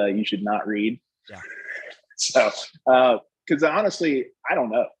that you should not read. Yeah. So, because honestly, I don't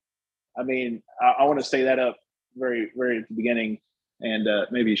know. I mean, I want to say that up very, very at the beginning, and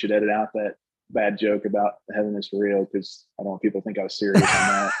maybe you should edit out that bad joke about heaven is for real, because I don't want people to think I was serious on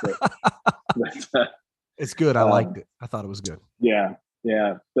that. But it's good. I liked it. I thought it was good. Yeah.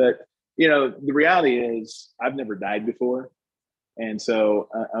 But the reality is, I've never died before, and so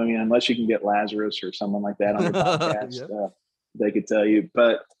I mean, unless you can get Lazarus or someone like that on your podcast, they could tell you.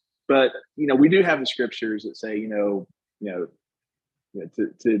 But we do have the scriptures that say to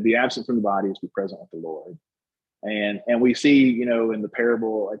be absent from the body is to be present with the Lord. And we see, in the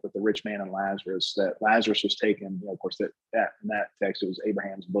parable, like with the rich man and Lazarus, that Lazarus was taken, of course, that in that text, it was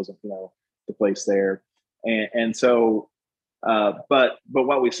Abraham's bosom, the place there. And so, but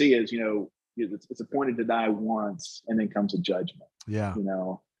what we see is, it's appointed to die once, and then comes a judgment. Yeah.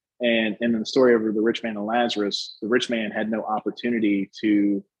 And in the story of the rich man and Lazarus, the rich man had no opportunity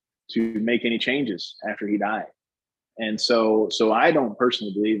to to make any changes after he died. And so I don't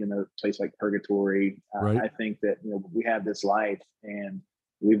personally believe in a place like purgatory. Right. I think that, we have this life and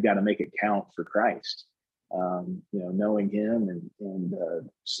we've got to make it count for Christ. Knowing him and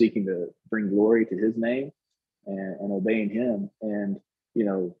seeking to bring glory to his name and obeying him. And,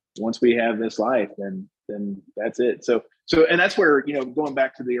 once we have this life, then that's it. So, and that's where, going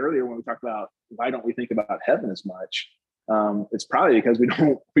back to the earlier when we talked about why don't we think about heaven as much? It's probably because we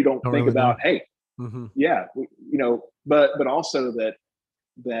don't think really about, know. hey, yeah, but also that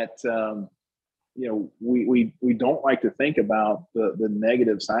we don't like to think about the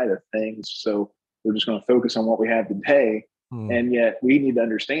negative side of things. So we're just going to focus on what we have today. And yet we need to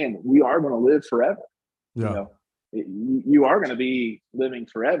understand we are going to live forever. Yeah. You are going to be living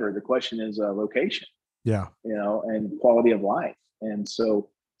forever. The question is location. Yeah. And quality of life. And so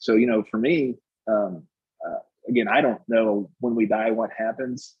for me, again, I don't know when we die what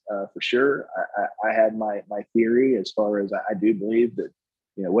happens for sure. I had my theory as far as I do believe that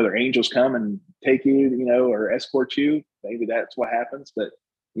whether angels come and take you, or escort you, maybe that's what happens. But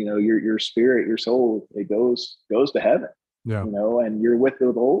your spirit, your soul, it goes to heaven. Yeah. And you're with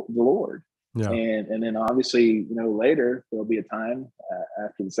the Lord. Yeah. And then obviously later there'll be a time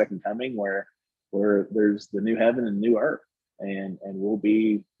after the second coming where there's the new heaven and new earth, and we'll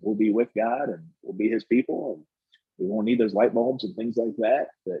be with God and we'll be His people, and we won't need those light bulbs and things like that.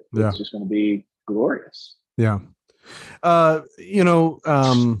 But it's just going to be glorious. Yeah. What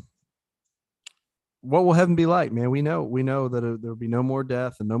will heaven be like, man? We know that there'll be no more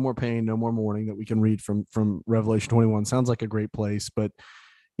death and no more pain, no more mourning, that we can read from Revelation 21. Sounds like a great place, but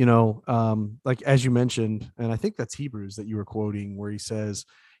like as you mentioned, and I think that's Hebrews that you were quoting, where he says,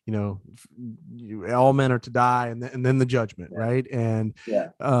 all men are to die, and then the judgment, right? And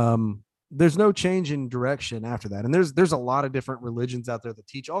there's no change in direction after that. And there's a lot of different religions out there that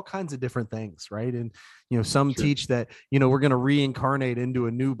teach all kinds of different things, right? And some teach that we're going to reincarnate into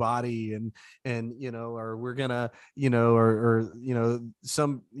a new body, and or we're gonna or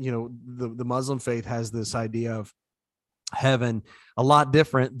some the Muslim faith has this idea of heaven a lot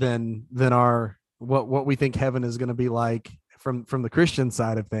different than our what we think heaven is going to be like from the Christian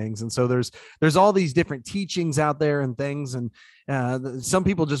side of things. And so there's all these different teachings out there and things, and some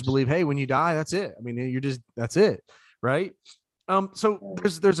people just believe, hey, when you die, that's it. I mean, that's it, right? So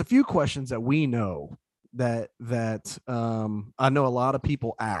there's a few questions that we know that I know a lot of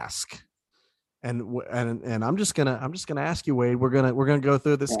people ask, and I'm just gonna ask you, Wade. We're gonna go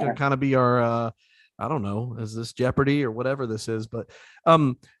through this. Gonna kind of be our I don't know, is this Jeopardy or whatever this is, but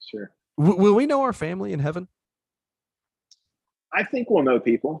sure. Will we know our family in heaven? I think we'll know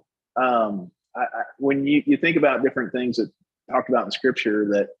people. When you think about different things that talked about in Scripture,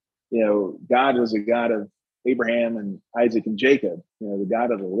 that God was a God of Abraham and Isaac and Jacob, the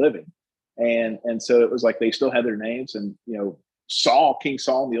God of the living, and so it was like they still had their names. And King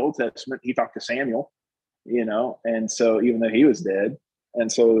Saul in the Old Testament, he talked to Samuel, and so even though he was dead,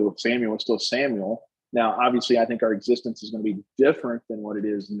 and so Samuel was still Samuel. Now, obviously, I think our existence is going to be different than what it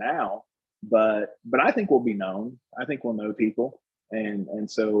is now, but I think we'll be known. I think we'll know people,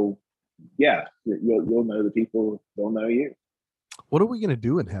 and so yeah, you'll know the people. They'll know you. What are we going to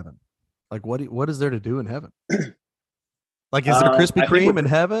do in heaven? Like, what is there to do in heaven? Like, is there Krispy Kreme in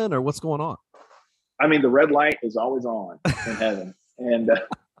heaven, or what's going on? I mean, the red light is always on in heaven, and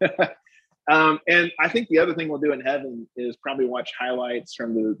I think the other thing we'll do in heaven is probably watch highlights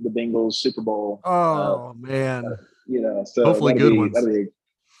from the Bengals Super Bowl. Oh man, so hopefully good ones.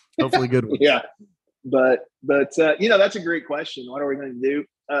 Hopefully good ones. Yeah, but that's a great question. What are we going to do?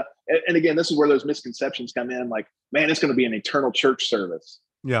 And again, this is where those misconceptions come in. Like, man, it's going to be an eternal church service.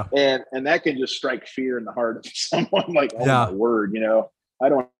 Yeah, and that can just strike fear in the heart of someone. Like, oh my word, I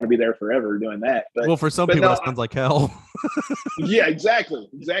don't want to be there forever doing that. But well, for some people, that sounds like hell. Yeah, exactly.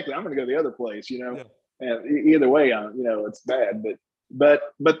 I'm going to go the other place. And either way, it's bad. But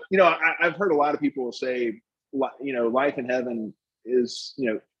I've heard a lot of people say, life in heaven is,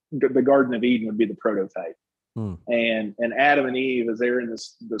 the Garden of Eden would be the prototype. And Adam and Eve, as they're in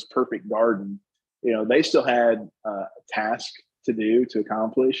this perfect garden, they still had a task to do, to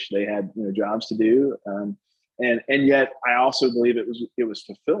accomplish. They had jobs to do. And yet I also believe it was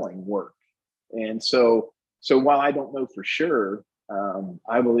fulfilling work. And so while I don't know for sure,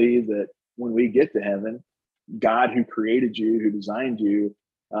 I believe that when we get to heaven, God who created you, who designed you,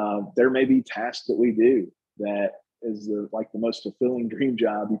 there may be tasks that we do that is the most fulfilling dream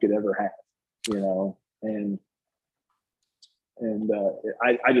job you could ever have, and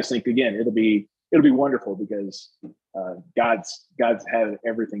I just think, again, it'll be wonderful because God's had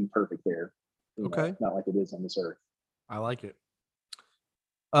everything perfect there. Okay. Not like it is on this earth. I like it.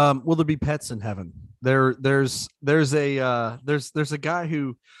 Will there be pets in heaven? There's a guy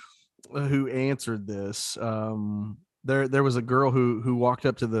who answered this. There was a girl who walked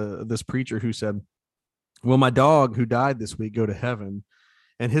up to this preacher who said, "Will my dog who died this week go to heaven?"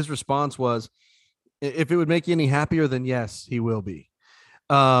 And his response was, "If it would make you any happier, then yes, he will be."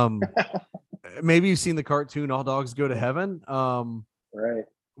 Um, Maybe you've seen the cartoon "All Dogs Go to Heaven." Right.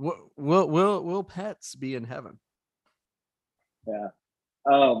 Will pets be in heaven? Yeah.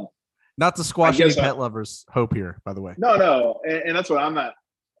 Not to squash any pet lovers' hope here, by the way. No, and that's what I'm not.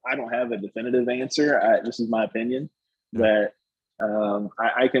 I don't have a definitive answer. This is my opinion. That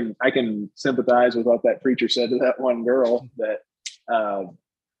I can sympathize with what that preacher said to that one girl. That I'll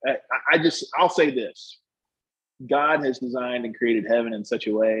say this: God has designed and created heaven in such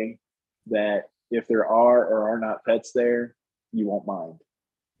a way that if there are or are not pets there, you won't mind.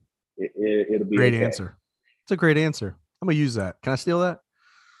 It'll be great okay. Answer. It's a great answer. I'm gonna use that. Can I steal that?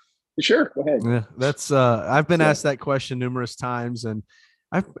 Sure, go ahead. Yeah, that's I've been asked that question numerous times, and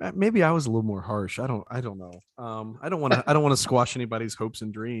maybe I was a little more harsh. I don't know. I don't want to squash anybody's hopes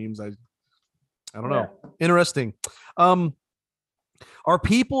and dreams. I don't know. Interesting. Are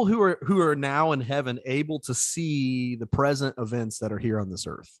people who are now in heaven able to see the present events that are here on this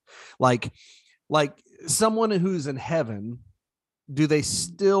earth? Like someone who's in heaven, do they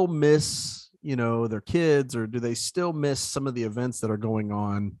still miss, their kids, or do they still miss some of the events that are going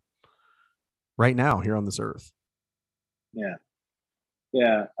on right now here on this earth? Yeah.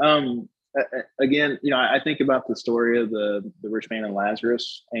 Again, I think about the story of the rich man and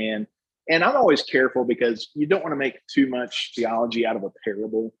Lazarus, and I'm always careful because you don't want to make too much theology out of a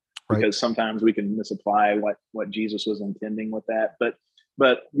parable, because sometimes we can misapply what Jesus was intending with that. But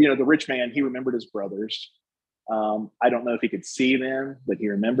the rich man, he remembered his brothers. I don't know if he could see them, but he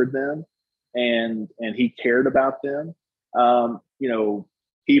remembered them, and he cared about them.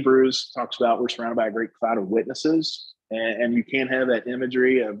 Hebrews talks about we're surrounded by a great cloud of witnesses, and you can't have that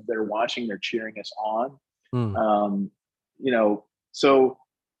imagery of they're watching, they're cheering us on. So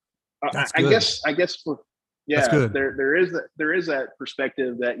I guess there is that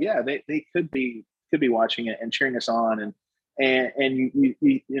perspective that they could be watching it and cheering us on, and you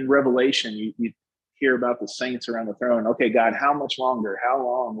in Revelation you hear about the saints around the throne. Okay, God, how much longer? How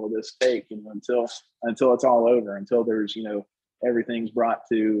long will this take? Until it's all over, until there's everything's brought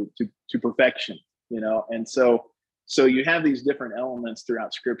to perfection, and so you have these different elements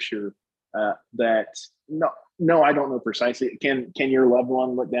throughout Scripture that no, I don't know precisely. Can your loved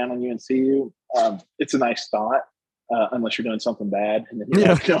one look down on you and see you? It's a nice thought, unless you're doing something bad, and then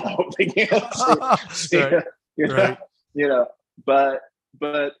you're hope they can't see you.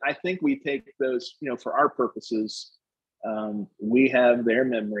 But I think we take those, for our purposes. We have their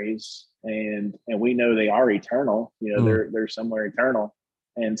memories, and we know they are eternal. They're somewhere eternal,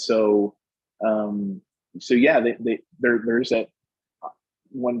 and so there's that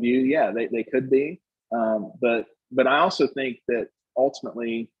one view. Yeah, they could be, but I also think that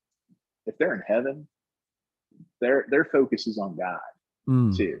ultimately, if they're in heaven, their focus is on God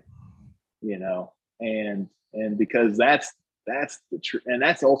too. And because that's the truth, and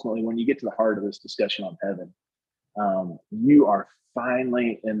that's ultimately when you get to the heart of this discussion on heaven. You are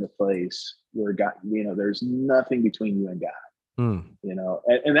finally in the place where God, there's nothing between you and God. And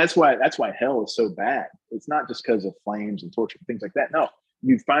that's why hell is so bad. It's not just because of flames and torture and things like that. No,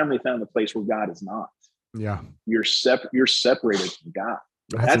 you finally found the place where God is not. Yeah, you're separated from God.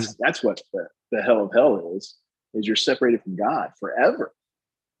 That's what the hell of hell is you're separated from God forever.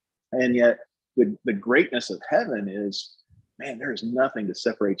 And yet the greatness of heaven is, man, there is nothing to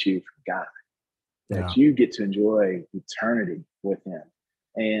separate you from God. That you get to enjoy eternity with Him,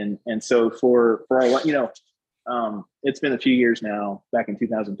 and so for it's been a few years now. Back in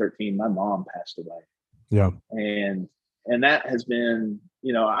 2013, my mom passed away. Yeah, and that has been,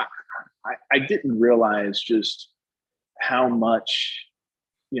 I didn't realize just how much,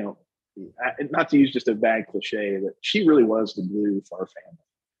 not to use just a bad cliche, that she really was the glue for our family.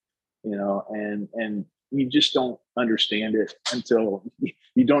 And you just don't understand it until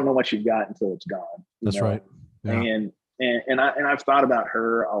you don't know what you've got until it's gone. That's right. Yeah. And I've thought about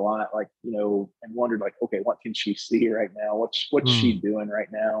her a lot, and wondered, okay, what can she see right now? What's she doing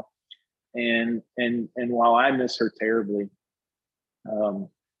right now? And while I miss her terribly, I'm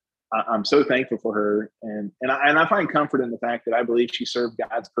so thankful for her, and I find comfort in the fact that I believe she served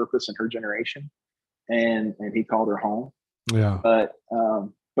God's purpose in her generation, and He called her home. Yeah.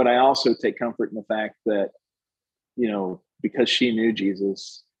 But I also take comfort in the fact that, because she knew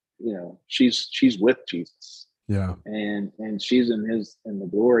Jesus, she's with Jesus. Yeah. And she's in the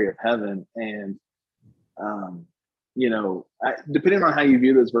glory of heaven. And depending on how you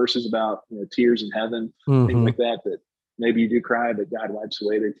view those verses about tears in heaven, things like that maybe you do cry, but God wipes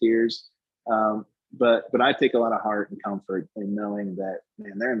away their tears. But I take a lot of heart and comfort in knowing that,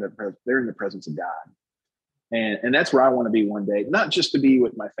 man, they're in the presence of God. And that's where I want to be one day, not just to be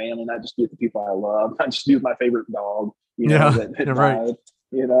with my family, not just be with the people I love, not just be with my favorite dog, that died, right.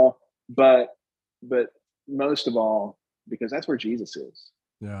 But most of all, because that's where Jesus is.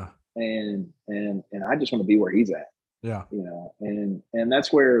 Yeah. And I just want to be where he's at. Yeah. And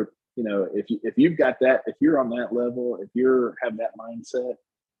that's where, if you've got that, if you're on that level, if you're have that mindset,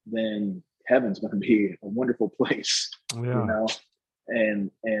 then heaven's going to be a wonderful place. Yeah. And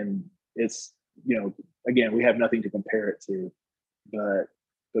it's, again, we have nothing to compare it to, but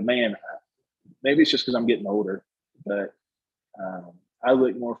man, maybe it's just because I'm getting older, but I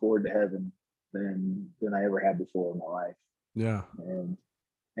look more forward to heaven than I ever had before in my life. Yeah.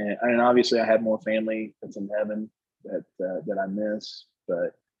 And obviously I have more family that's in heaven that I miss,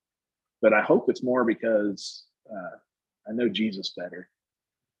 but I hope it's more because I know Jesus better.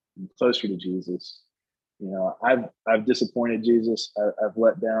 I'm closer to Jesus. I've disappointed Jesus. I've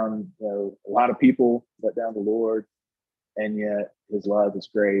let down, a lot of people, let down the Lord, and yet his love, his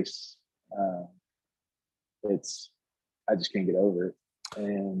grace, I just can't get over it.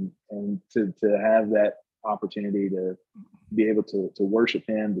 And to have that opportunity to be able to worship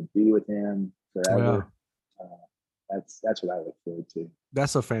him, to be with him forever. Yeah. That's what I look forward to.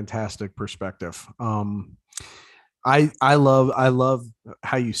 That's a fantastic perspective. I love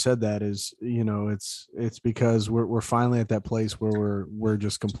how you said that is, it's because we're finally at that place where we're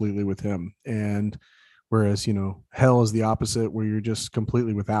just completely with him. And whereas, hell is the opposite, where you're just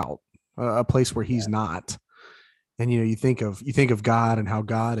completely without a place where he's not. And, you think of God and how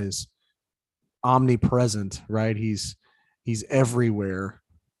God is omnipresent, right? He's everywhere.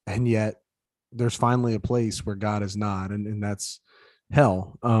 And yet there's finally a place where God is not. And that's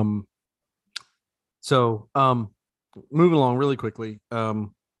hell. So moving along really quickly.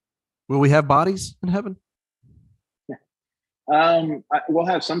 Will we have bodies in heaven? We'll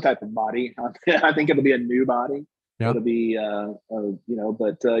have some type of body. I think it'll be a new body. Yep. It'll be, yeah.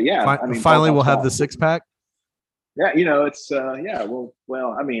 Finally, we'll have the 6-pack. Yeah, it's yeah. Well,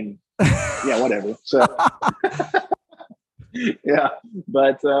 yeah, whatever. So, yeah,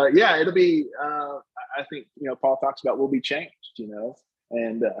 but yeah, it'll be. I think Paul talks about we'll be changed.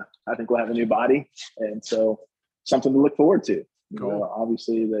 And I think we'll have a new body, and so something to look forward to. Cool.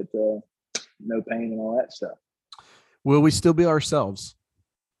 Obviously that no pain and all that stuff. Will we still be ourselves?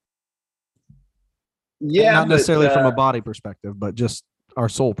 Yeah, not necessarily from a body perspective, but just our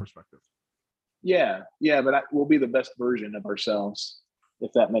soul perspective. Yeah, but we'll be the best version of ourselves,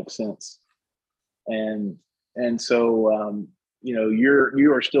 if that makes sense. And so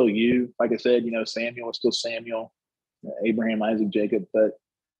you are still you. Like I said, Samuel is still Samuel, Abraham, Isaac, Jacob, but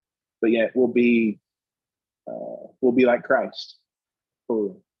yeah, we'll be like Christ.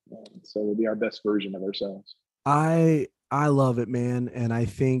 So we'll be our best version of ourselves. I love it, man, and I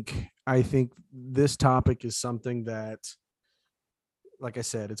think this topic is something that, like I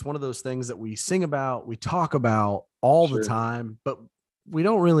said, it's one of those things that we sing about, we talk about all the time, but we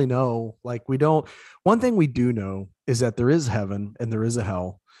don't really know. One thing we do know is that there is heaven and there is a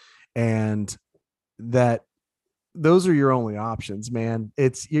hell, and that those are your only options, man.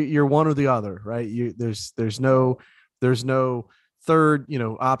 You're one or the other, right? There's no third,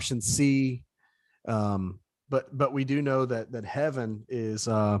 option C. But we do know that heaven is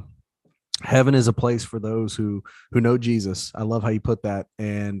a place for those who know Jesus. I love how you put that,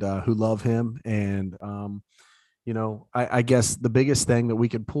 and who love him. And I guess the biggest thing that we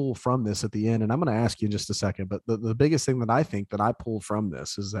could pull from this at the end, and I'm going to ask you in just a second, but the biggest thing that I think that I pull from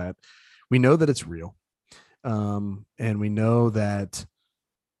this is that we know that it's real. And we know that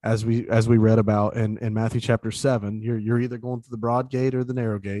as we read about in Matthew chapter 7, you're either going through the broad gate or the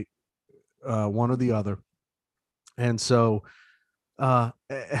narrow gate, one or the other. And so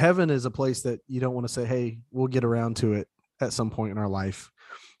heaven is a place that you don't want to say, hey, we'll get around to it at some point in our life.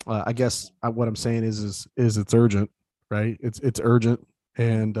 I guess what I'm saying is it's urgent, right? It's urgent,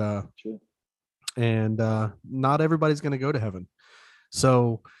 and not everybody's going to go to heaven.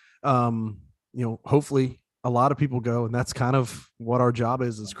 So, hopefully a lot of people go, and that's kind of what our job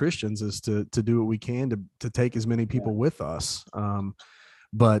is as Christians, is to do what we can to take as many people with us.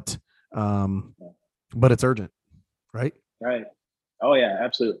 But it's urgent, right? Right. Oh yeah,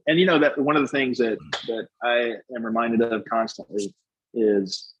 absolutely. And that one of the things that I am reminded of constantly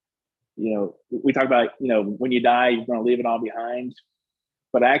is, we talk about, when you die, you're going to leave it all behind.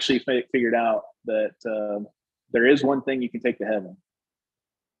 But I actually figured out that there is one thing you can take to heaven.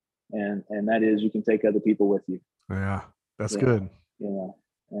 And that is, you can take other people with you. Yeah, that's good.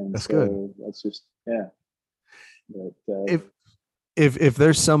 And that's good. That's just, yeah. But, if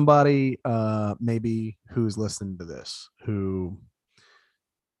there's somebody maybe who's listening to this who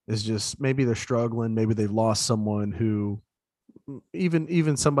is just, maybe they're struggling, maybe they've lost someone, who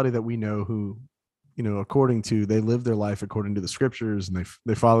even somebody that we know who, according to, they live their life according to the scriptures, and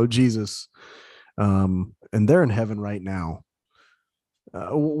they follow Jesus, and they're in heaven right now.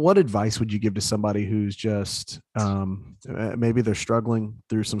 What advice would you give to somebody who's just maybe they're struggling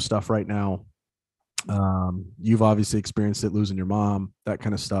through some stuff right now? You've obviously experienced it, losing your mom, that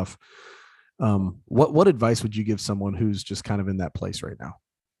kind of stuff. What advice would you give someone who's just kind of in that place right now?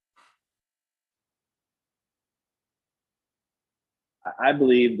 I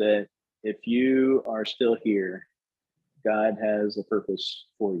believe that if you are still here, God has a purpose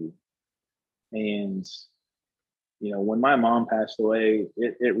for you. And, when my mom passed away,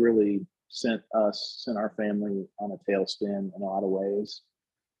 it really sent our family on a tailspin in a lot of ways.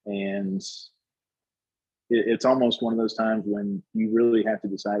 And it's almost one of those times when you really have to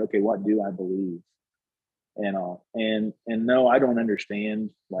decide, okay, what do I believe? And no, I don't understand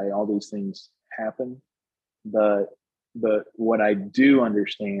why all these things happen, but what I do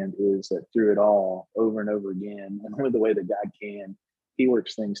understand is that through it all, over and over again, and only the way that God can, he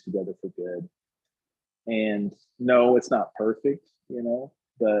works things together for good. And no, it's not perfect,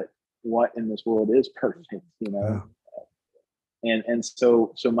 but what in this world is perfect, Yeah. And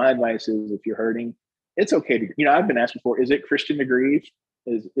so my advice is, if you're hurting, it's okay to, I've been asked before, is it Christian to grieve?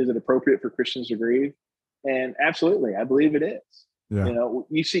 Is it appropriate for Christians to grieve? And absolutely, I believe it is. Yeah.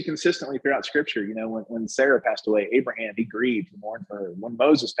 You see consistently throughout scripture, when Sarah passed away, Abraham, he grieved and mourned for her. When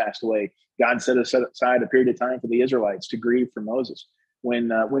Moses passed away, God set aside a period of time for the Israelites to grieve for Moses.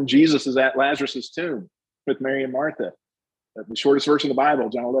 When Jesus is at Lazarus's tomb with Mary and Martha, the shortest verse in the Bible,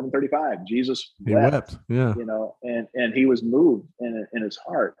 John 11:35, Jesus wept. Yeah. And he was moved in his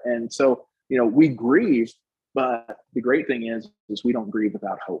heart. And so, we grieve, but the great thing is we don't grieve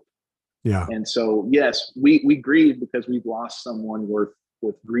without hope. Yeah. And so, yes, we grieve because we've lost someone worth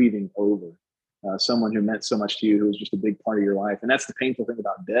grieving over, someone who meant so much to you, who was just a big part of your life. And that's the painful thing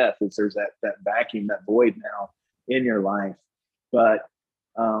about death, is there's that vacuum, that void now in your life. But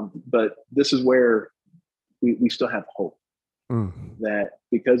this is where we still have hope, that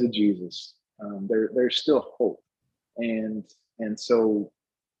because of Jesus, there's still hope. And so,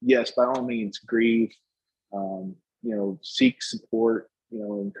 yes, by all means, grieve, seek support,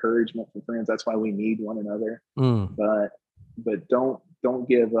 encouragement from friends. That's why we need one another. But don't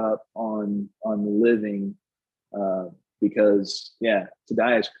give up on living, because to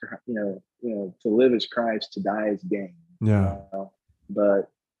die is, to live is Christ, to die is gain. Yeah. But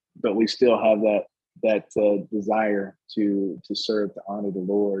we still have that desire to serve, to honor the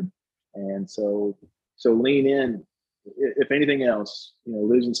Lord. And so lean in. If anything else,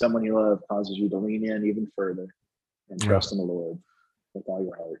 losing someone you love causes you to lean in even further and trust in the Lord with all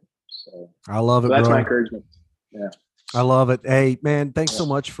your heart. So I love it. So that's bro. my encouragement. Yeah. I love it. Hey, man, thanks so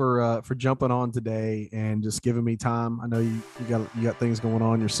much for jumping on today and just giving me time. I know you got things going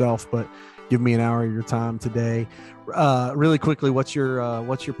on yourself, but give me an hour of your time today. Really quickly, what's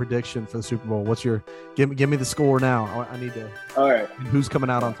your prediction for the Super Bowl? Give me the score now. I need to. All right. Who's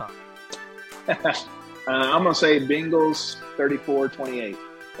coming out on top? I'm going to say Bengals 34-28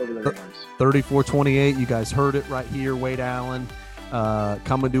 over the Rams. 34-28. You guys heard it right here. Wade Allen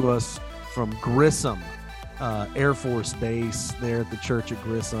coming to us from Grissom Air Force Base there at the church at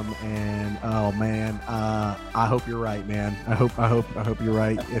Grissom. And oh man, I hope you're right, man. I hope you're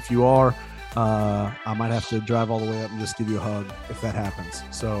right. If you are, I might have to drive all the way up and just give you a hug if that happens.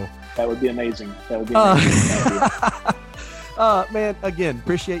 So that would be amazing. Man, again,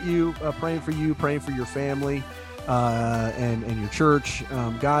 appreciate you, praying for your family, and your church.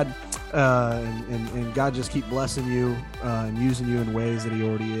 God, and God just keep blessing you, and using you in ways that he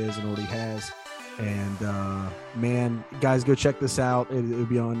already is and already has. And, man, guys, go check this out. It'll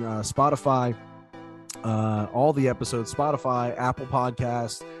be on, Spotify, all the episodes, Spotify, Apple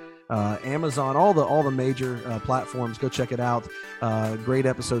Podcasts, Amazon, all the major platforms. Go check it out. Great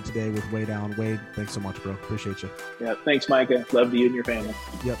episode today with Wade Allen. Wade, thanks so much, bro. Appreciate you. Yeah, thanks, Micah. Love you and your family.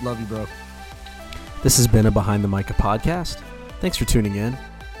 Yep, love you, bro. This has been a Behind the Micah podcast. Thanks for tuning in.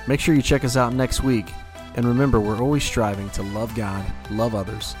 Make sure you check us out next week. And remember, we're always striving to love God, love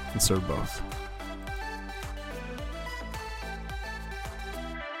others, and serve both.